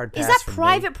to be a hard pass. Is that for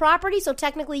private me. property? So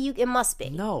technically, it must be.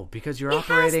 No, because you're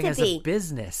operating as a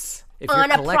business. If on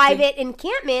you're a private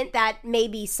encampment that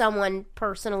maybe someone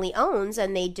personally owns,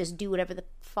 and they just do whatever the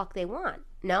fuck they want.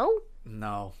 No.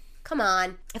 No. Come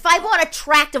on. If I bought a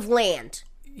tract of land.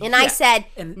 And I said,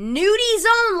 nudies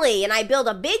only, and I build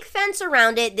a big fence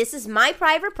around it. This is my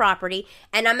private property,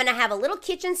 and I'm gonna have a little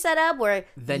kitchen set up where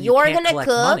you're gonna cook,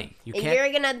 money.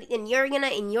 and you're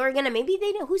gonna. Maybe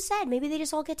they know. Who said? Maybe they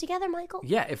just all get together, Michael.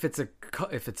 Yeah, if it's a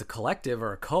collective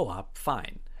or a co-op,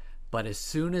 fine. But as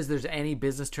soon as there's any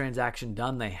business transaction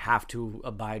done, they have to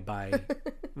abide by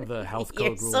the health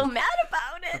code rules. You're so mad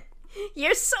about it.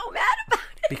 You're so mad about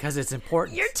it because it's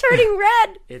important. You're turning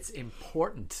red. It's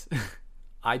important.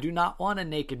 I do not want a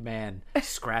naked man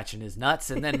scratching his nuts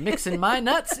and then mixing my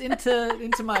nuts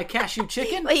into my cashew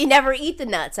chicken. Well, you never eat the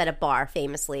nuts at a bar,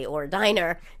 famously, or a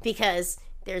diner, because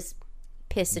there's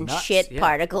piss and shit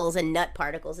particles and nut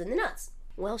particles in the nuts.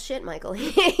 Well, shit, Michael. He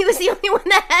was the only one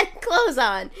that had clothes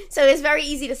on, so it was very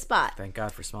easy to spot. Thank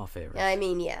God for small favors. I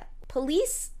mean, yeah.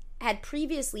 Police had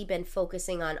previously been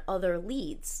focusing on other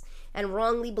leads and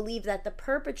wrongly believed that the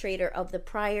perpetrator of the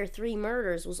prior 3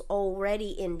 murders was already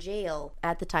in jail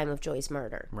at the time of Joy's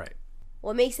murder. Right.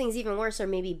 What makes things even worse, or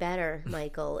maybe better,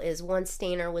 Michael, is once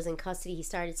Stayner was in custody, he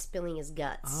started spilling his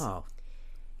guts. Oh.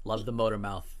 Love the motor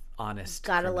mouth, honest.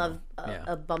 Gotta love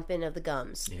a bumping of the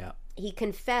gums. Yeah. He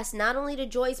confessed not only to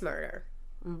Joy's murder,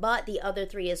 but the other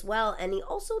 3 as well, and he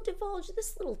also divulged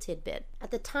this little tidbit.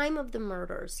 At the time of the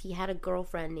murders, he had a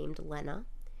girlfriend named Lena.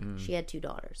 She had 2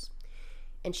 daughters.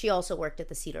 And she also worked at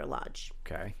the Cedar Lodge.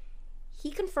 Okay. He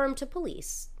confirmed to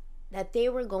police that they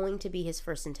were going to be his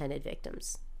first intended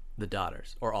victims. The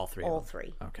daughters, or all 3? All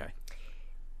 3. Okay.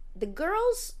 The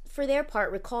girls, for their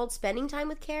part, recalled spending time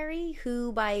with Cary,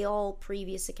 who, by all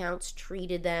previous accounts,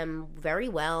 treated them very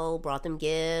well, brought them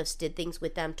gifts, did things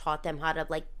with them, taught them how to,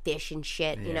 like, fish and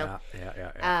shit, you know?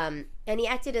 Yeah. And he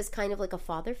acted as kind of like a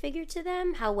father figure to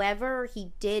them. However,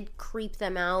 he did creep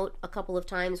them out a couple of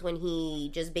times when he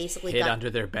just basically hid under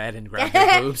their bed and grabbed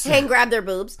their boobs. And grabbed their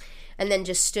boobs, and then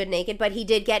just stood naked. But he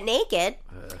did get naked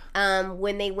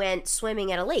when they went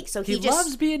swimming at a lake. So he just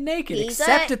loves being naked,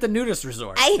 except at the nudist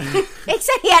resort.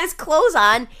 Except he had his clothes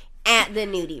on at the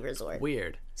nudie resort.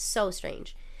 Weird. So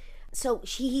strange. So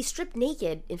he stripped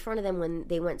naked in front of them when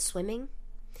they went swimming.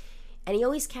 And he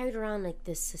always carried around like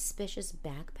this suspicious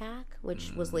backpack,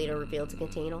 which was later revealed to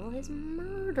contain all his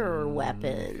murder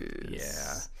weapons.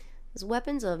 Yeah. His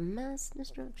weapons of mass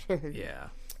destruction. Yeah.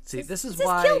 See, this is his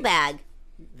why... kill bag.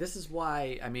 This is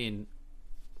why, I mean,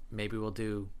 maybe we'll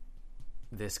do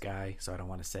this guy, so I don't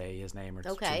want to say his name or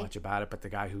too much about it, but the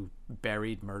guy who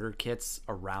buried murder kits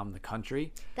around the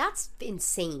country. That's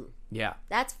insane. Yeah.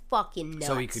 That's fucking nuts.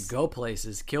 So he could go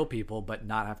places, kill people, but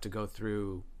not have to go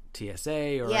through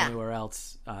TSA or anywhere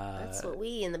else. That's what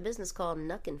we in the business call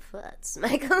knuckin' foots,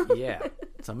 Michael. Yeah.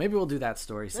 So maybe we'll do that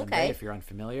story someday if you're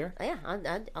unfamiliar. Yeah,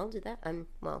 I'll do that.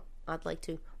 I'd like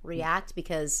to react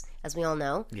because, as we all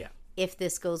know, if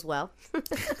this goes well,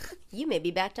 you may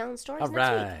be back telling stories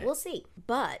next week. We'll see.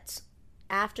 But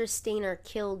after Staynor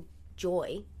killed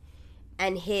Joy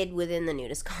and hid within the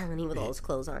nudist colony with all his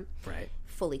clothes on,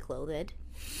 fully clothed,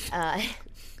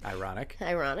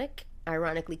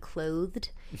 ironically clothed,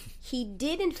 he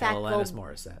did in fact go... Alanis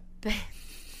Morissette.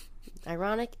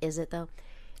 Ironic, is it though?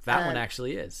 That one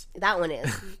actually is. That one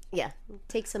is. Yeah.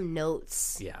 Take some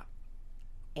notes. Yeah.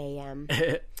 AM.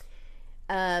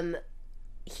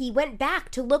 he went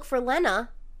back to look for Lena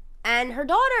and her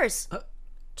daughters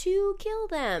to kill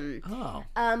them. Oh.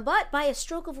 But by a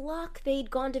stroke of luck, they'd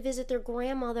gone to visit their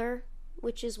grandmother,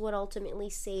 which is what ultimately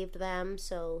saved them.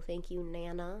 So thank you,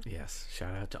 Nana. Yes.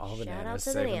 Shout out to all the Shout Nanas out to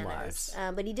the saving Nanas. lives.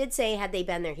 But he did say, had they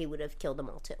been there, he would have killed them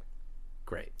all too.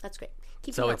 Great. That's great.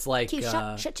 Keep So going. it's like... Cary,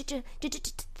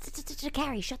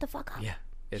 shut the fuck up. Yeah.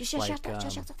 It's Shut like...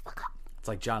 the fuck up. It's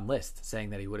like John List saying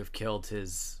that he would have killed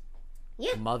his...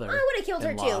 Yeah, mother. I would have killed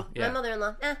her in-law. too. Yeah. My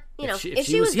mother-in-law. If she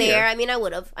she was here- there, I mean, I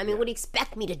would have. I mean, what do you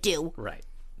expect me to do? Right.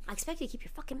 I expect you to keep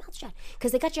your fucking mouth shut.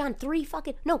 Because they got you on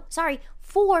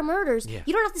 4 murders. Yeah.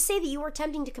 You don't have to say that you were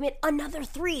attempting to commit another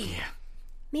 3. Yeah.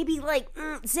 Maybe, like,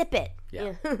 zip it.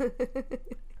 Yeah.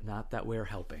 Not that we're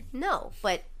helping. No,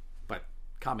 but... But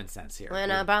common sense here.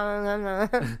 When I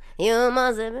you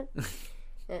must zip it.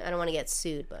 I don't want to get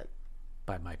sued, but...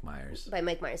 By Mike Myers. By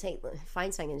Mike Myers. Hey,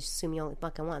 Feinstein can sue me only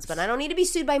fucking once, but I don't need to be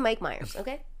sued by Mike Myers,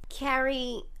 okay?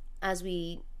 Cary, as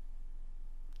we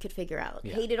could figure out,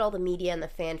 hated all the media and the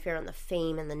fanfare and the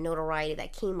fame and the notoriety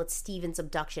that came with Stephen's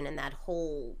abduction and that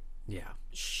whole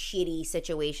shitty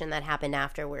situation that happened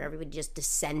after where everybody just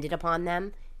descended upon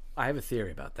them. I have a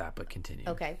theory about that, but continue.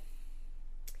 Okay.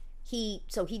 He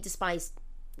despised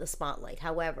the spotlight.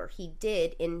 However, he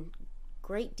did, in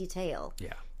great detail,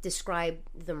 describe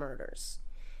the murders.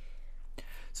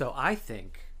 So I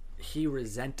think he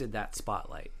resented that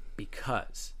spotlight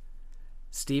because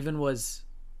Stephen was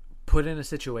put in a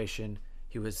situation,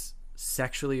 he was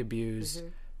sexually abused,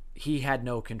 he had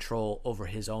no control over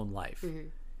his own life.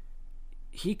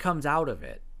 He comes out of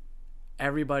it,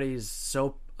 everybody's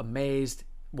so amazed,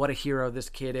 what a hero this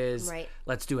kid is, right.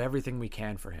 Let's do everything we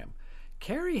can for him.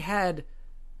 Cary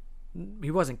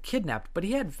he wasn't kidnapped, but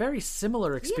he had very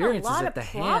similar experiences at the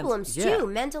hands. He had a lot of problems too,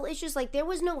 mental issues. Like there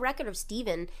was no record of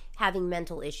Stephen having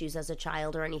mental issues as a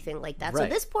child or anything like that. Right.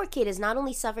 So this poor kid is not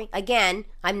only suffering. Again,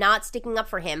 I'm not sticking up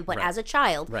for him, but as a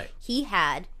child, he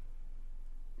had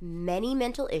many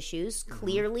mental issues.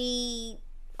 Clearly,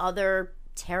 other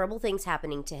terrible things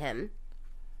happening to him.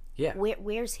 Yeah,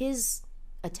 where's his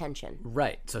attention?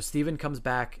 Right. So Stephen comes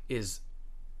back, is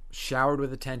showered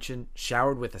with attention,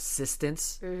 showered with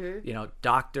assistance,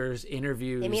 doctors,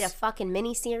 interviews. They made a fucking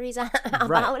mini-series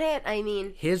about it. I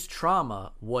mean... His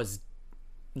trauma was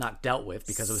not dealt with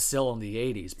because it was still in the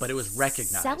 80s, but it was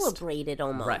recognized. Celebrated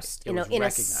almost. Right. In a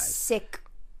sick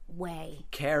way.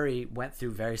 Cary went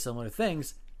through very similar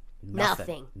things.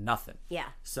 Nothing. Yeah.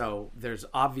 So there's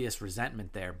obvious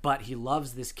resentment there, but he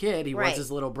loves this kid. He was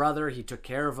his little brother. He took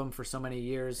care of him for so many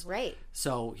years. Right.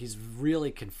 So he's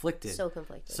really conflicted. So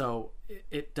conflicted. So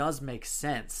it does make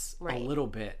sense a little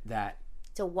bit that...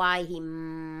 to why he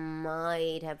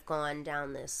might have gone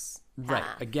down this path. Right.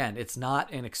 Again, it's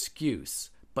not an excuse,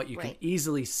 but you can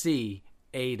easily see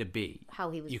A to B.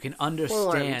 How he was You can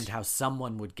understand how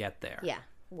someone would get there. Yeah,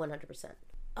 100%.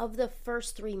 Of the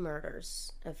first 3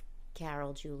 murders of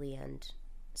Carol, Julie, and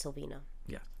Sylvina.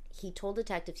 Yeah. He told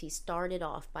detectives he started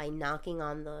off by knocking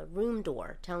on the room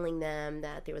door, telling them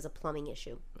that there was a plumbing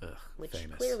issue. Which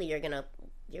famous. Clearly you're gonna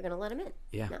let him in.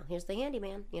 Yeah. Now here's the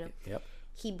handyman, Yep.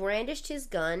 He brandished his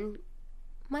gun,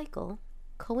 Michael,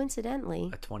 coincidentally.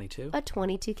 A 22? A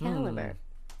 22 caliber.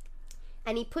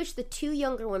 And he pushed the 2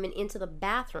 younger women into the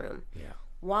bathroom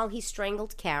while he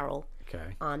strangled Carol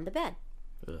on the bed.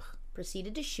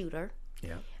 Proceeded to shoot her.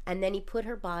 Yeah. And then he put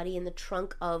her body in the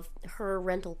trunk of her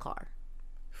rental car.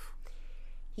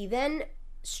 He then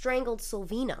strangled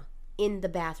Sylvina in the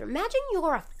bathroom. Imagine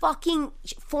you're a fucking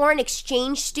foreign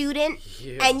exchange student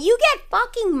and you get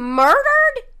fucking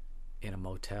murdered in a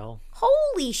motel.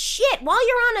 Holy shit. While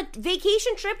you're on a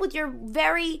vacation trip with your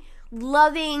very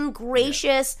loving,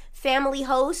 gracious family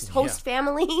host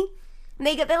family. And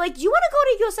they're like, do you want to go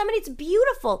to Yosemite? It's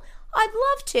beautiful. I'd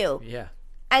love to. Yeah.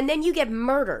 And then you get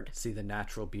murdered. See the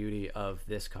natural beauty of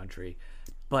this country.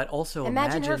 But also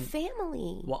imagine her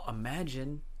family. Well,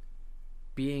 imagine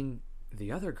being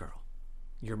the other girl.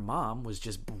 Your mom was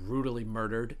just brutally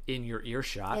murdered in your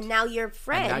earshot. And now your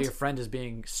friend is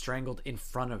being strangled in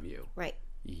front of you. Right.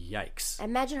 Yikes.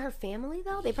 Imagine her family,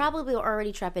 though. They probably were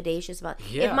already trepidatious about it.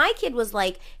 Yeah. If my kid was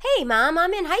like, hey, Mom,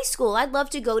 I'm in high school. I'd love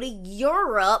to go to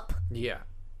Europe. Yeah.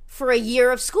 For a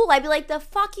year of school. I'd be like, the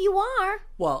fuck you are.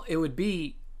 Well, it would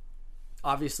be...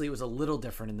 Obviously, it was a little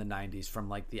different in the 90s from,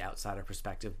 like, the outsider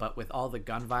perspective, but with all the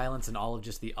gun violence and all of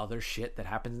just the other shit that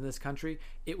happens in this country,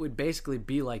 it would basically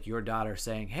be like your daughter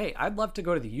saying, hey, I'd love to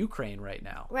go to the Ukraine right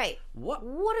now. Right. What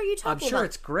are you talking about? I'm sure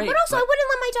it's great. But also, I wouldn't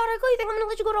let my daughter go. You think I'm going to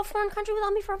let you go to a foreign country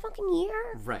without me for a fucking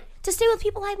year? Right. To stay with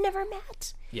people I've never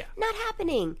met? Yeah. Not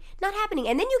happening.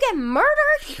 And then you get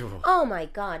murdered? Oh, my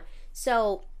God.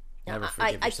 So... Never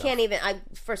forgive I yourself. can't even.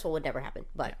 First of all, would never happen.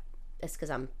 But that's because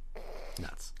I'm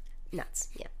Nuts.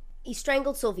 Yeah. He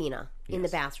strangled Sylvina in the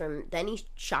Yes. bathroom. Then he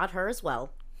shot her as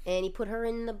well, and he put her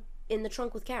in the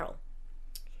trunk with Carol.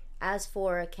 As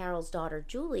for Carol's daughter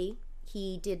Julie,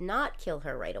 he did not kill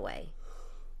her right away.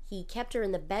 He kept her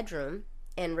in the bedroom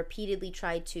and repeatedly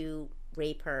tried to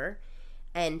rape her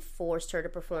and forced her to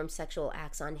perform sexual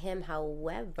acts on him.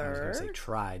 However, I was going to say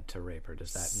tried to rape her.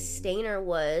 Does that mean? Stainer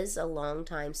was a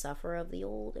longtime sufferer of the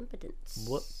old impotence.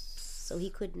 Whoops. So he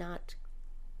could not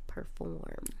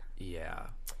perform. Yeah.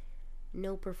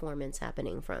 No performance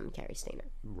happening from Cary Stainer.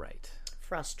 Right.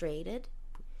 Frustrated,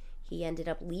 he ended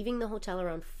up leaving the hotel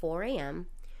around 4 a.m.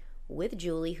 with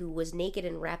Julie, who was naked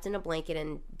and wrapped in a blanket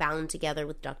and bound together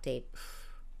with duct tape.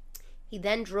 He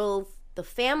then drove the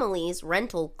family's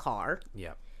rental car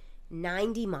Yep.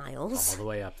 90 miles All the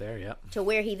way up there. Yep. to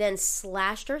where he then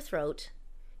slashed her throat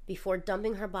before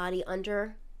dumping her body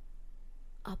under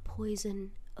a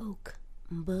poison oak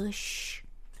bush.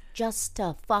 Just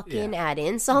to fucking add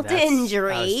insult to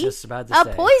injury. I was just about to say.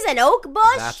 A poison oak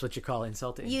bush? That's what you call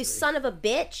insult to injury. You son of a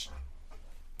bitch.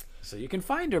 So you can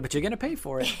find her, but you're going to pay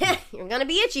for it. You're going to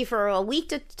be itchy for a week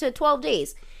to 12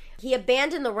 days. He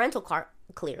abandoned the rental car,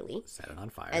 clearly. Set it on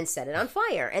fire. And set it on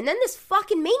fire. And then this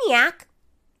fucking maniac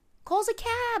calls a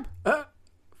cab.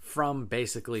 From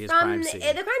basically his From crime scene.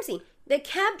 the crime scene. The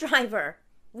cab driver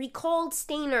recalled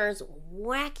Stainer's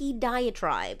wacky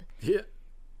diatribe, Yeah.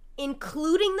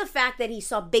 including the fact that he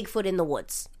saw Bigfoot in the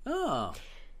woods. Oh.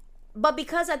 But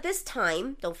because at this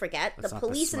time, don't forget, That's the not the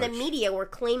police and the smudge. media were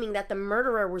claiming that the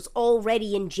murderer was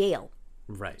already in jail.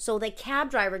 Right. So the cab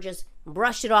driver just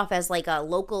brushed it off as like a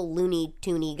local Looney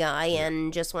Toony guy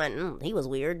and just went, he was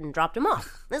weird, and dropped him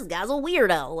off. This guy's a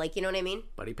weirdo. Like, you know what I mean?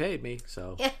 But he paid me,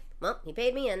 so. Yeah, well, he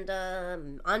paid me, and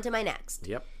on to my next.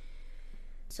 Yep.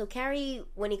 So Cary,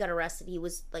 when he got arrested, he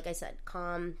was, like I said,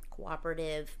 calm,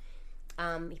 cooperative.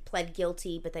 He pled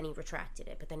guilty, but then he retracted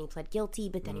it. But then he pled guilty,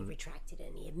 but then he retracted it.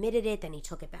 And he admitted it, then he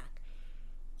took it back.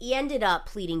 He ended up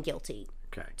pleading guilty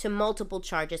to multiple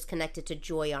charges connected to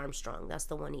Joy Armstrong. That's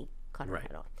the one he cut her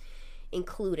head off.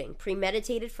 Including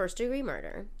premeditated first-degree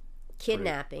murder,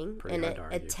 kidnapping, pretty and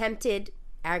attempted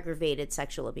aggravated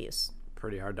sexual abuse.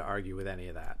 Pretty hard to argue with any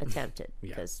of that. Attempted,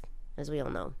 because, as we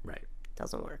all know, Right. it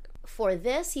doesn't work. For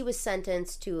this, he was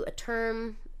sentenced to a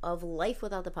term of life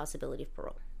without the possibility of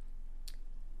parole.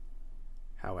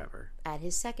 However. At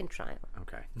his second trial,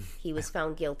 Okay. he was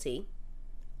found guilty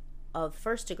of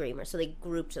first-degree murder. So they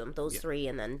grouped them, those three,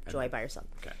 and then Joy by herself.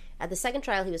 Okay. At the second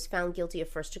trial, he was found guilty of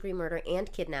first-degree murder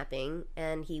and kidnapping,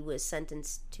 and he was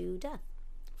sentenced to death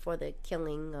for the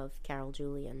killing of Carol,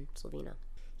 Julie, and Sylvina.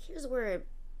 Here's where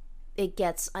it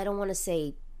gets, I don't want to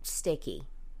say sticky.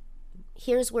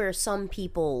 Here's where some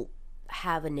people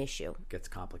have an issue. Gets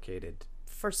complicated.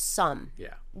 For some.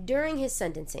 Yeah. During his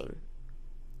sentencing,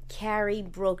 Cary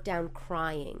broke down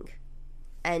crying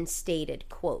and stated,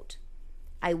 quote,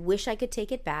 "I wish I could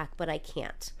take it back, but I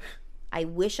can't. I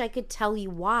wish I could tell you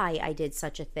why I did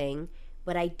such a thing,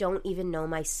 but I don't even know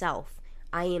myself.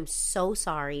 I am so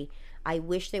sorry. I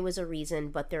wish there was a reason,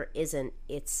 but there isn't.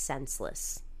 It's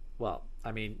senseless." Well,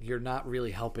 I mean, you're not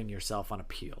really helping yourself on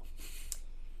appeal.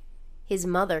 His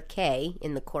mother, Kay,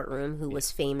 in the courtroom, who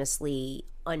was famously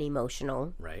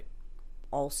unemotional, Right.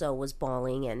 also was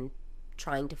bawling and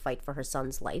trying to fight for her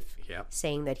son's life,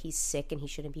 saying that he's sick and he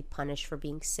shouldn't be punished for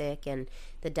being sick, and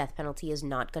the death penalty is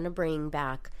not going to bring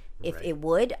back. If it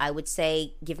would, I would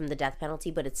say give him the death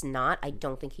penalty, but it's not. I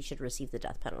don't think he should receive the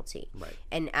death penalty. Right.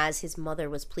 And as his mother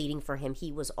was pleading for him,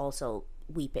 he was also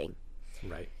weeping.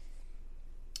 Right.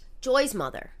 Joy's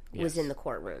mother was in the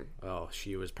courtroom. Oh,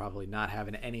 she was probably not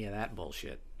having any of that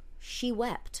bullshit. She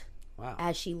wept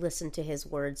as she listened to his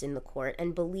words in the court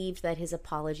and believed that his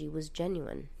apology was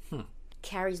genuine.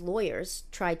 Cary's lawyers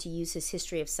tried to use his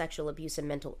history of sexual abuse and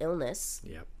mental illness,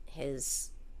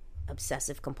 his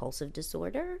obsessive-compulsive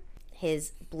disorder,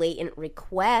 his blatant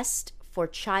request for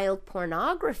child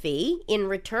pornography in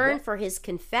return for his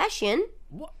confession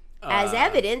as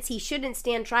evidence he shouldn't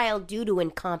stand trial due to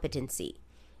incompetency.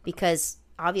 Because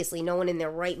obviously no one in their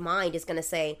right mind is going to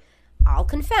say, I'll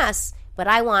confess, but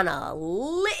I want a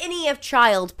litany of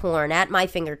child porn at my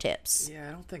fingertips. Yeah,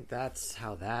 I don't think that's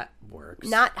how that works.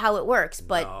 Not how it works,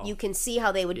 but you can see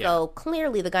how they would go,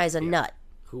 clearly the guy's a nut.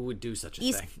 Who would do such a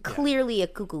He's thing? clearly a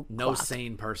cuckoo No clock.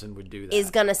 sane person would do that.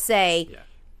 Is going to say,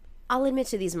 I'll admit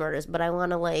to these murders, but I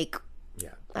want to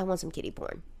I want some kiddie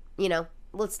porn. You know?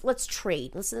 Let's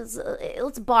trade.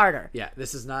 Let's barter. Yeah,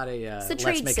 this is not a It's a let's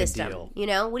trade make system. a deal. You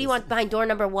know, what do you want behind door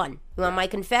number 1? You want my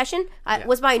confession?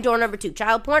 What's behind door number 2?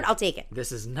 Child porn? I'll take it.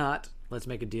 This is not let's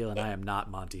make a deal, and I am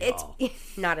not Monty It's Hall.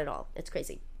 not at all. It's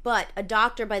crazy. But a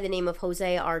doctor by the name of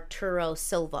Jose Arturo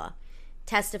Silva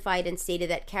testified and stated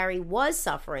that Cary was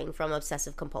suffering from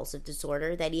obsessive compulsive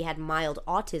disorder, that he had mild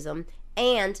autism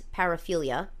and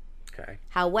paraphilia. Okay.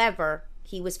 However,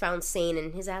 he was found sane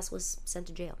and his ass was sent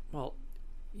to jail. Well,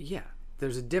 yeah.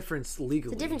 There's a difference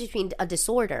legally. The difference between a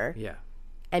disorder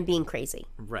and being crazy.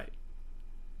 Right.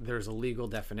 There's a legal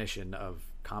definition of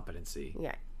competency.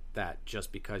 Yeah. That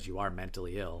just because you are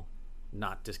mentally ill,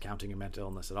 not discounting your mental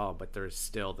illness at all, but there's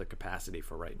still the capacity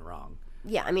for right and wrong.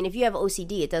 Yeah, I mean, if you have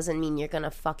OCD, it doesn't mean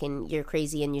you're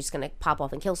crazy and you're just going to pop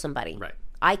off and kill somebody. Right.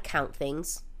 I count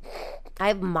things. I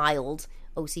have mild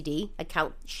OCD. I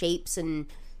count shapes and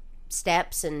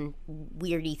steps and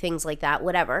weirdy things like that,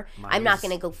 whatever. I'm not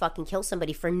going to go fucking kill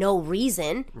somebody for no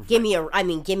reason. Right. Give me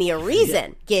a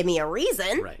reason. Yeah. Give me a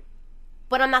reason. Right.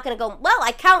 But I'm not going to go, well,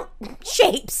 I count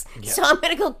shapes. Yeah. So I'm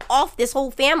going to go off this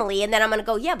whole family and then I'm going to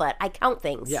go, yeah, but I count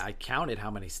things. Yeah, I counted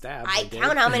how many stabs I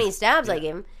count how many stabs I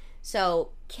gave him. So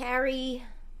Cary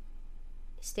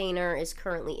Stayner is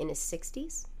currently in his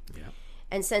 60s. Yeah.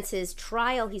 And since his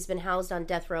trial, he's been housed on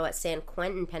death row at San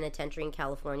Quentin Penitentiary in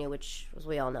California, which, as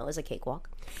we all know, is a cakewalk.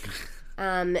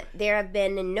 There have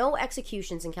been no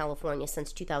executions in California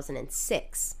since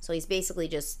 2006. So he's basically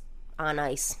just on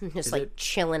ice, just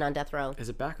chilling on death row. Is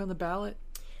it back on the ballot?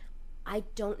 I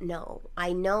don't know.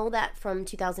 I know that from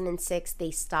 2006,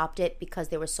 they stopped it because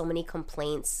there were so many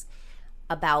complaints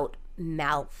about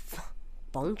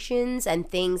malfunctions and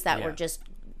things that were just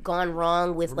gone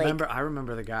wrong with I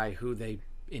remember the guy who they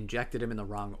injected him in the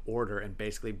wrong order and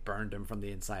basically burned him from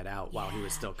the inside out while he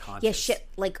was still conscious. Yeah, shit,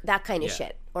 like that kind of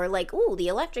shit. Or like, ooh, the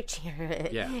electric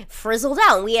chair frizzled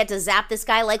out and we had to zap this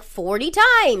guy like 40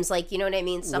 times. Like, you know what I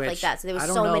mean? Stuff like that. So there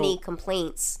was so many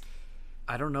complaints.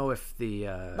 I don't know if the...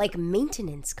 like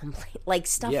maintenance complaint, like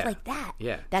stuff like that.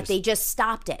 Yeah. That they just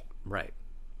stopped it. Right.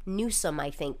 Newsom,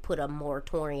 I think, put a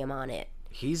moratorium on it.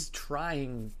 He's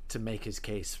trying to make his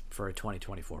case for a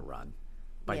 2024 run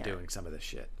by doing some of this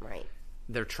shit. Right.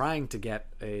 They're trying to get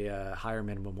a higher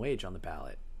minimum wage on the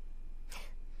ballot.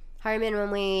 Higher minimum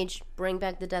wage, bring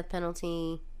back the death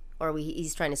penalty, or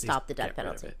he's trying to stop the death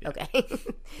penalty. Okay.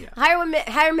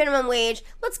 Higher minimum wage,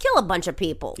 let's kill a bunch of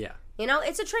people. Yeah. You know,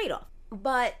 it's a trade-off.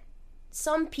 But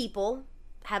some people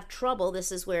have trouble.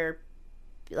 This is where,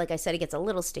 like I said, it gets a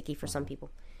little sticky for some people.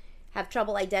 Have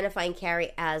trouble identifying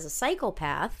Cary as a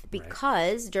psychopath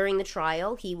because during the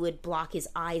trial he would block his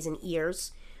eyes and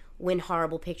ears when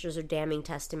horrible pictures or damning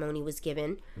testimony was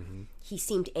given. Mm-hmm. He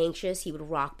seemed anxious. He would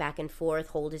rock back and forth,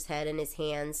 hold his head in his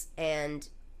hands, and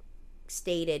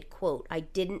stated, quote, "I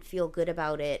didn't feel good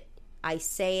about it. I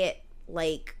say it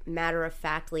like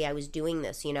matter-of-factly I was doing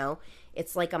this, you know?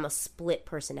 It's like I'm a split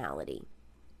personality."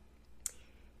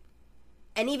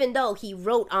 And even though he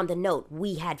wrote on the note,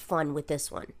 "We had fun with this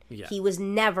one," he was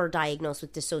never diagnosed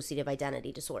with dissociative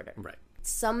identity disorder. Right.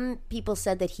 Some people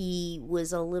said that he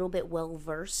was a little bit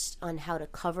well-versed on how to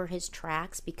cover his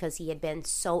tracks because he had been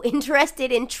so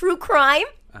interested in true crime.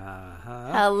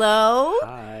 Uh-huh. Hello?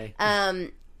 Hi.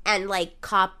 And like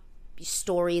cop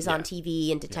stories on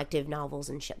TV and detective novels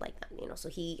and shit like that, you know. So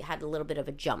he had a little bit of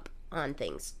a jump on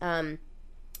things.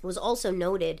 It was also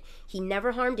noted he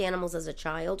never harmed animals as a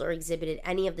child or exhibited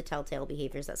any of the telltale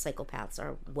behaviors that psychopaths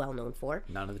are well known for.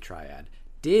 None of the triad.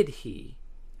 Did he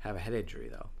have a head injury,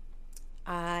 though?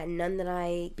 None that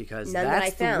I Because none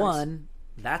that's that I found. the one.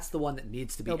 That's the one that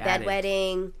needs to be added. No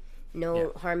bedwetting,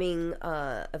 no harming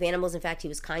of animals. In fact, he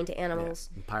was kind to animals.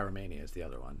 Yeah. Pyromania is the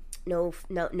other one. No,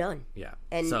 none. Yeah,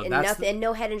 and nothing, and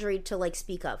no head injury to like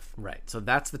speak of. Right. So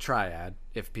that's the triad.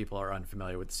 If people are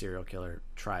unfamiliar with the serial killer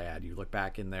triad, you look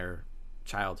back in their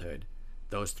childhood,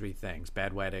 those three things: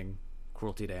 bedwetting,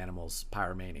 cruelty to animals,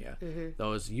 pyromania. Mm-hmm.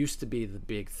 Those used to be the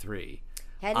big three.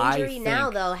 Head injury now,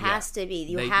 though, has to be.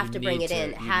 You have to bring it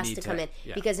in. It has to come in.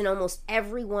 Yeah. Because in almost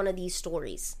every one of these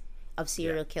stories of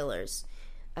serial killers...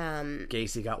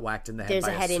 Gacy got whacked in the head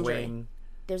by a swing. Injury.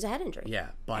 There's a head injury. Yeah.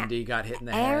 Bundy got hit in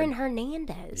the head. Aaron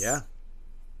Hernandez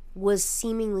was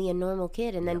seemingly a normal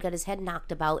kid and then got his head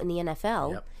knocked about in the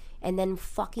NFL and then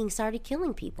fucking started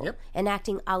killing people and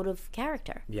acting out of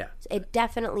character. Yeah. So it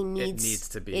definitely needs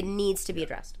to be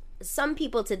addressed. Some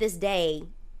people to this day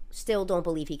still don't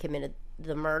believe he committed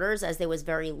the murders, as there was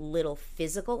very little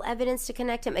physical evidence to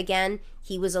connect him. Again,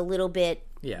 he was a little bit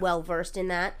well versed in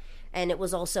that, and it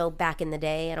was also back in the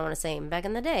day. I don't want to say back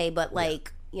in the day, but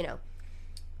like you know,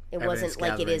 it wasn't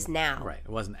like it is now. Right.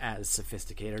 It wasn't as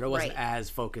sophisticated. It wasn't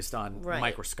as focused on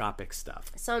microscopic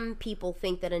stuff. Some people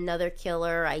think that another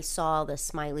killer. I saw the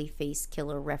smiley face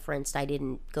killer referenced. I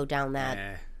didn't go down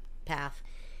that path.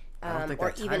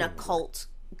 Or even a cult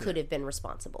could have been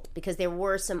responsible, because there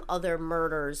were some other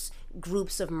murders,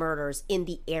 groups of murders in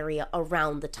the area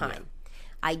around the time.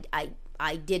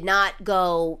 I did not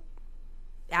go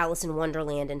Alice in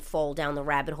Wonderland and fall down the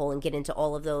rabbit hole and get into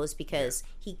all of those, because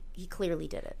he clearly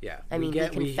did it. Yeah. I mean, he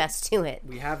confessed to it.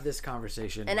 We have this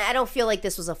conversation. And I don't feel like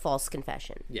this was a false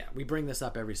confession. Yeah, we bring this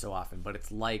up every so often, but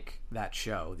it's like that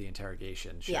show, the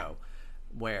interrogation show,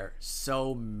 where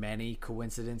so many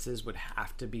coincidences would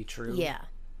have to be true. Yeah.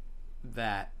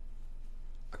 That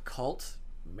a cult,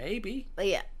 maybe. But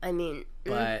yeah, I mean...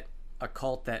 But a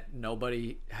cult that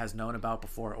nobody has known about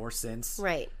before or since.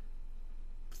 Right.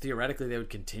 Theoretically, they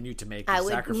would continue to make these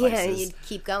sacrifices. Yeah, you'd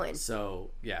keep going. So,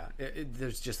 yeah,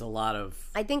 there's just a lot of...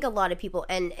 I think a lot of people...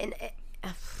 And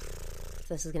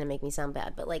this is going to make me sound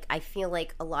bad, but, like, I feel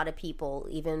like a lot of people,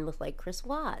 even with, like, Chris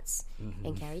Watts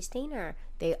and Cary Stayner,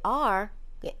 they are...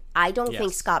 I don't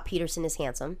think Scott Peterson is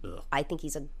handsome. Ugh. I think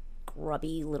he's a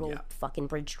grubby little fucking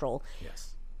bridge troll.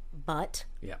 Yes. But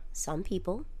some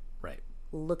people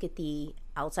look at the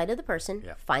outside of the person,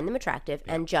 find them attractive,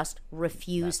 and just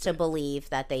refuse to believe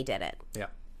that they did it. Yeah.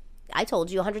 I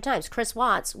told you 100 times, Chris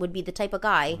Watts would be the type of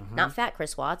guy, not fat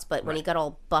Chris Watts, but when he got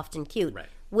all buffed and cute,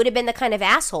 would have been the kind of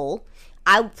asshole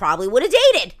I probably would have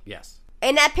dated. Yes.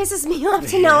 And that pisses me off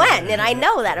to no end, and I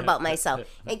know that about myself.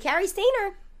 And Cary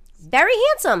Stayner, very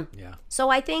handsome. Yeah. So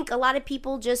I think a lot of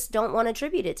people just don't want to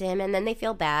attribute it to him, and then they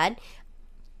feel bad,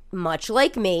 much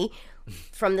like me,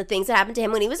 from the things that happened to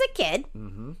him when he was a kid.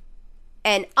 Mm-hmm.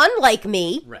 And unlike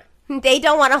me, they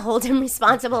don't want to hold him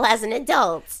responsible as an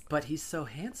adult. But he's so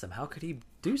handsome. How could he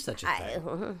do such a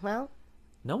thing? Well,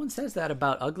 no one says that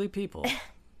about ugly people.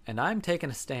 And I'm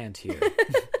taking a stand here.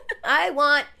 I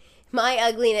want my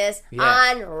ugliness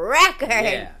on record.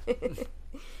 Yeah.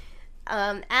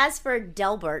 As for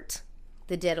Delbert,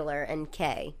 the diddler, and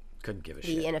Kay, couldn't give a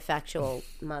the shit. ineffectual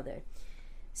mother,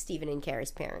 Stephen and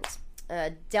Carrie's parents.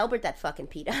 Delbert, that fucking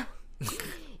pedo,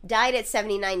 died at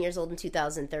 79 years old in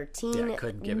 2013. Yeah,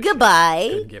 couldn't give a Goodbye.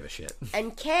 Shit. Couldn't give a shit.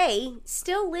 And Kay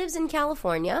still lives in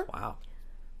California. Wow.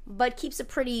 But keeps a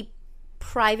pretty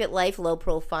private life, low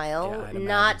profile,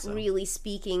 not so. really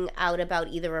speaking out about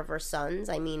either of her sons.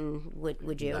 I mean,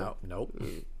 would you? No, nope.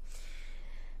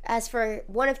 As for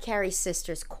one of Carrie's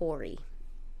sisters, Cary,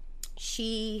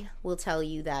 she will tell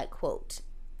you that, quote,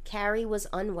 Cary was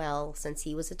unwell since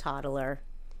he was a toddler.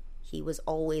 He was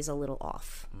always a little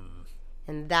off.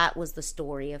 And that was the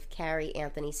story of Cary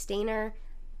Anthony Stayner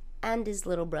and his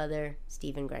little brother,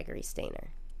 Stephen Gregory Stayner.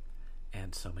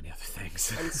 And so many other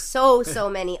things. And so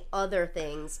many other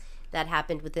things that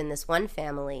happened within this one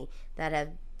family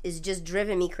that is just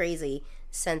driven me crazy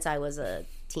since I was a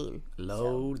teen.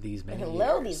 These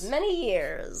many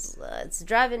years. It's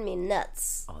driving me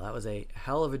nuts. Oh, that was a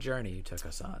hell of a journey you took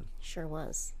us on. Sure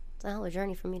was. It's a hell of a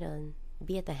journey for me to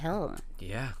be at the helm.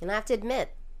 Yeah. And I have to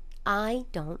admit, I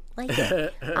don't like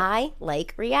it. I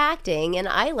like reacting, and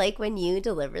I like when you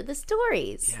deliver the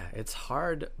stories. Yeah, it's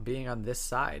hard being on this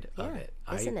side of it.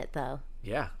 Isn't it, though?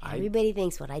 Yeah. Everybody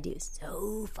thinks what I do is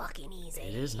so fucking easy.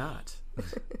 It is not.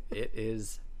 It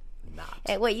is not.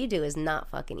 And what you do is not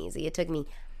fucking easy. It took me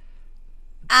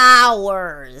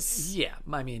hours. Yeah,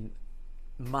 I mean,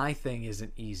 my thing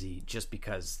isn't easy just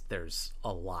because there's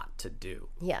a lot to do.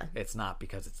 Yeah. It's not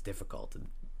because it's difficult. And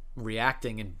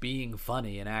reacting and being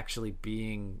funny and actually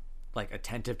being like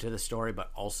attentive to the story, but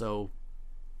also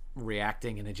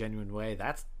reacting in a genuine way,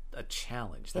 that's a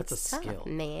challenge. That's it's a skill. Tough,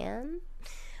 man.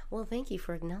 Well, thank you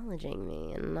for acknowledging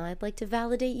me, and I'd like to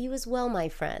validate you as well, my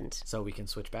friend. So we can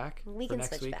switch back? We can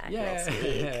switch back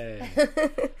Yay. next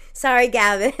week. Sorry,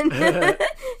 Gavin.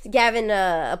 Gavin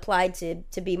applied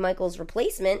to be Michael's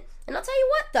replacement, and I'll tell you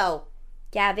what, though,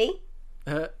 Gabby,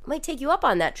 might take you up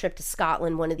on that trip to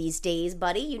Scotland one of these days,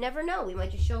 buddy. You never know. We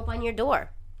might just show up on your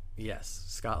door. Yes,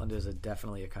 Scotland is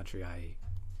definitely a country I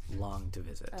long to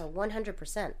visit.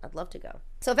 100%. I'd love to go.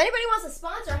 So if anybody wants to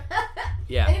sponsor,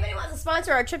 anybody wants to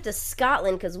sponsor our trip to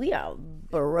Scotland, because we are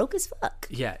broke as fuck.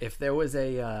 Yeah, if there was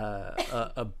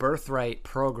a birthright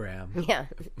program,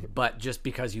 but just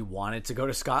because you wanted to go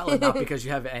to Scotland, not because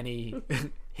you have any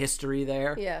history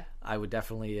there, I would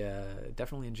definitely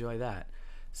enjoy that.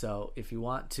 So if you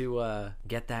want to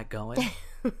get that going,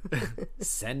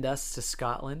 send us to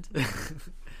Scotland.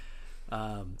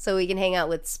 So we can hang out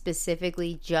with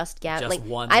specifically just Gavin. Just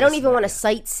one I don't even listener, want to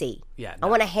sightsee. Yeah, I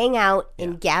want to hang out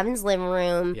in Gavin's living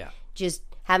room, just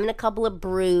having a couple of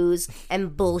brews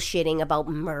and bullshitting about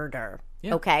murder.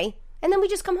 Yeah. Okay? And then we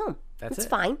just come home. It's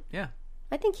fine. Yeah.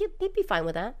 I think he'd be fine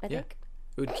with that, I think.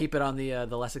 We would keep it on the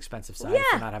less expensive side if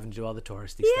we're not having to do all the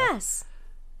touristy stuff. Yes.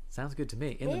 Sounds good to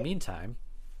me. In the meantime,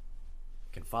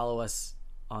 you can follow us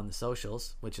on the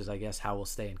socials, which is, I guess, how we'll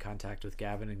stay in contact with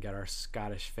Gavin and get our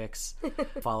Scottish fix.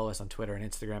 Follow us on Twitter and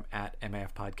Instagram at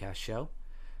MAF Podcast Show.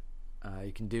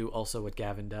 You can do also what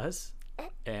Gavin does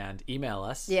and email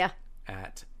us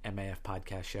at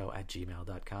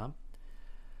mafpodcastshow@gmail.com.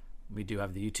 We do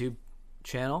have the YouTube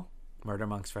channel, Murder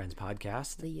Amongst Friends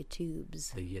Podcast. The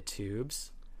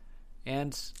YouTubes.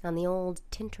 And on the old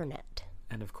Tinternet.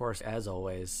 And of course, as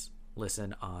always,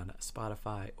 listen on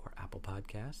Spotify or Apple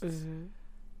Podcasts. Mm-hmm.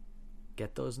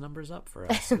 Get those numbers up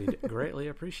for us. We'd greatly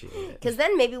appreciate it. Because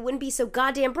then maybe we wouldn't be so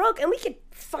goddamn broke and we could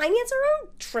finance our own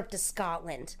trip to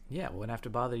Scotland. Yeah, we wouldn't have to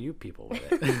bother you people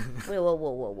with it.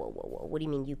 Whoa. What do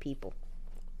you mean, you people?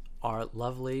 Our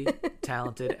lovely,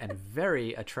 talented, and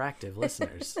very attractive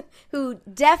listeners. Who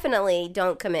definitely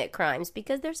don't commit crimes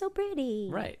because they're so pretty.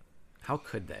 Right. How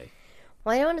could they?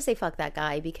 Well, I don't want to say fuck that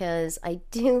guy because I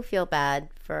do feel bad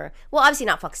for... Well, obviously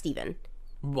not fuck Steven.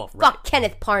 Well, right. Fuck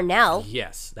Kenneth Parnell.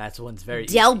 Yes, that's one's very...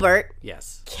 Delbert.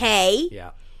 Yes. Kay.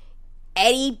 Yeah.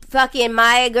 Eddie fucking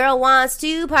My Girl Wants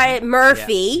To.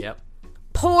 Murphy. Yep.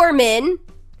 Poorman.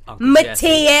 Uncle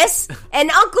Matthias. And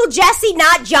Uncle Jesse,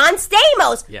 not John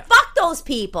Stamos. Yeah. Fuck those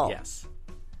people. Yes.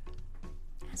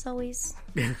 As always,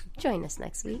 join us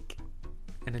next week.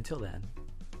 And until then,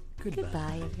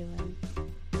 goodbye everyone.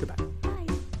 Goodbye. Bye.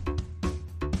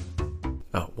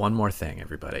 Oh, one more thing,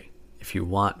 everybody. If you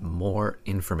want more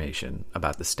information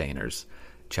about the Stayners,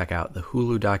 check out the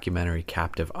Hulu documentary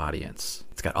Captive Audience.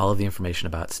 It's got all of the information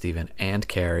about Stephen and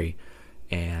Cary.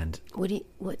 And what are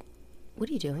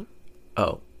you doing?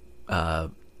 Oh,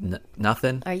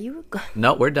 nothing. Are you?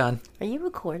 No, we're done. Are you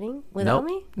recording without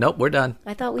me? Nope, we're done.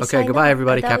 I thought we. Okay, goodbye,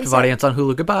 everybody. Captive Audience on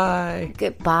Hulu. Goodbye.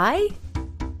 Goodbye.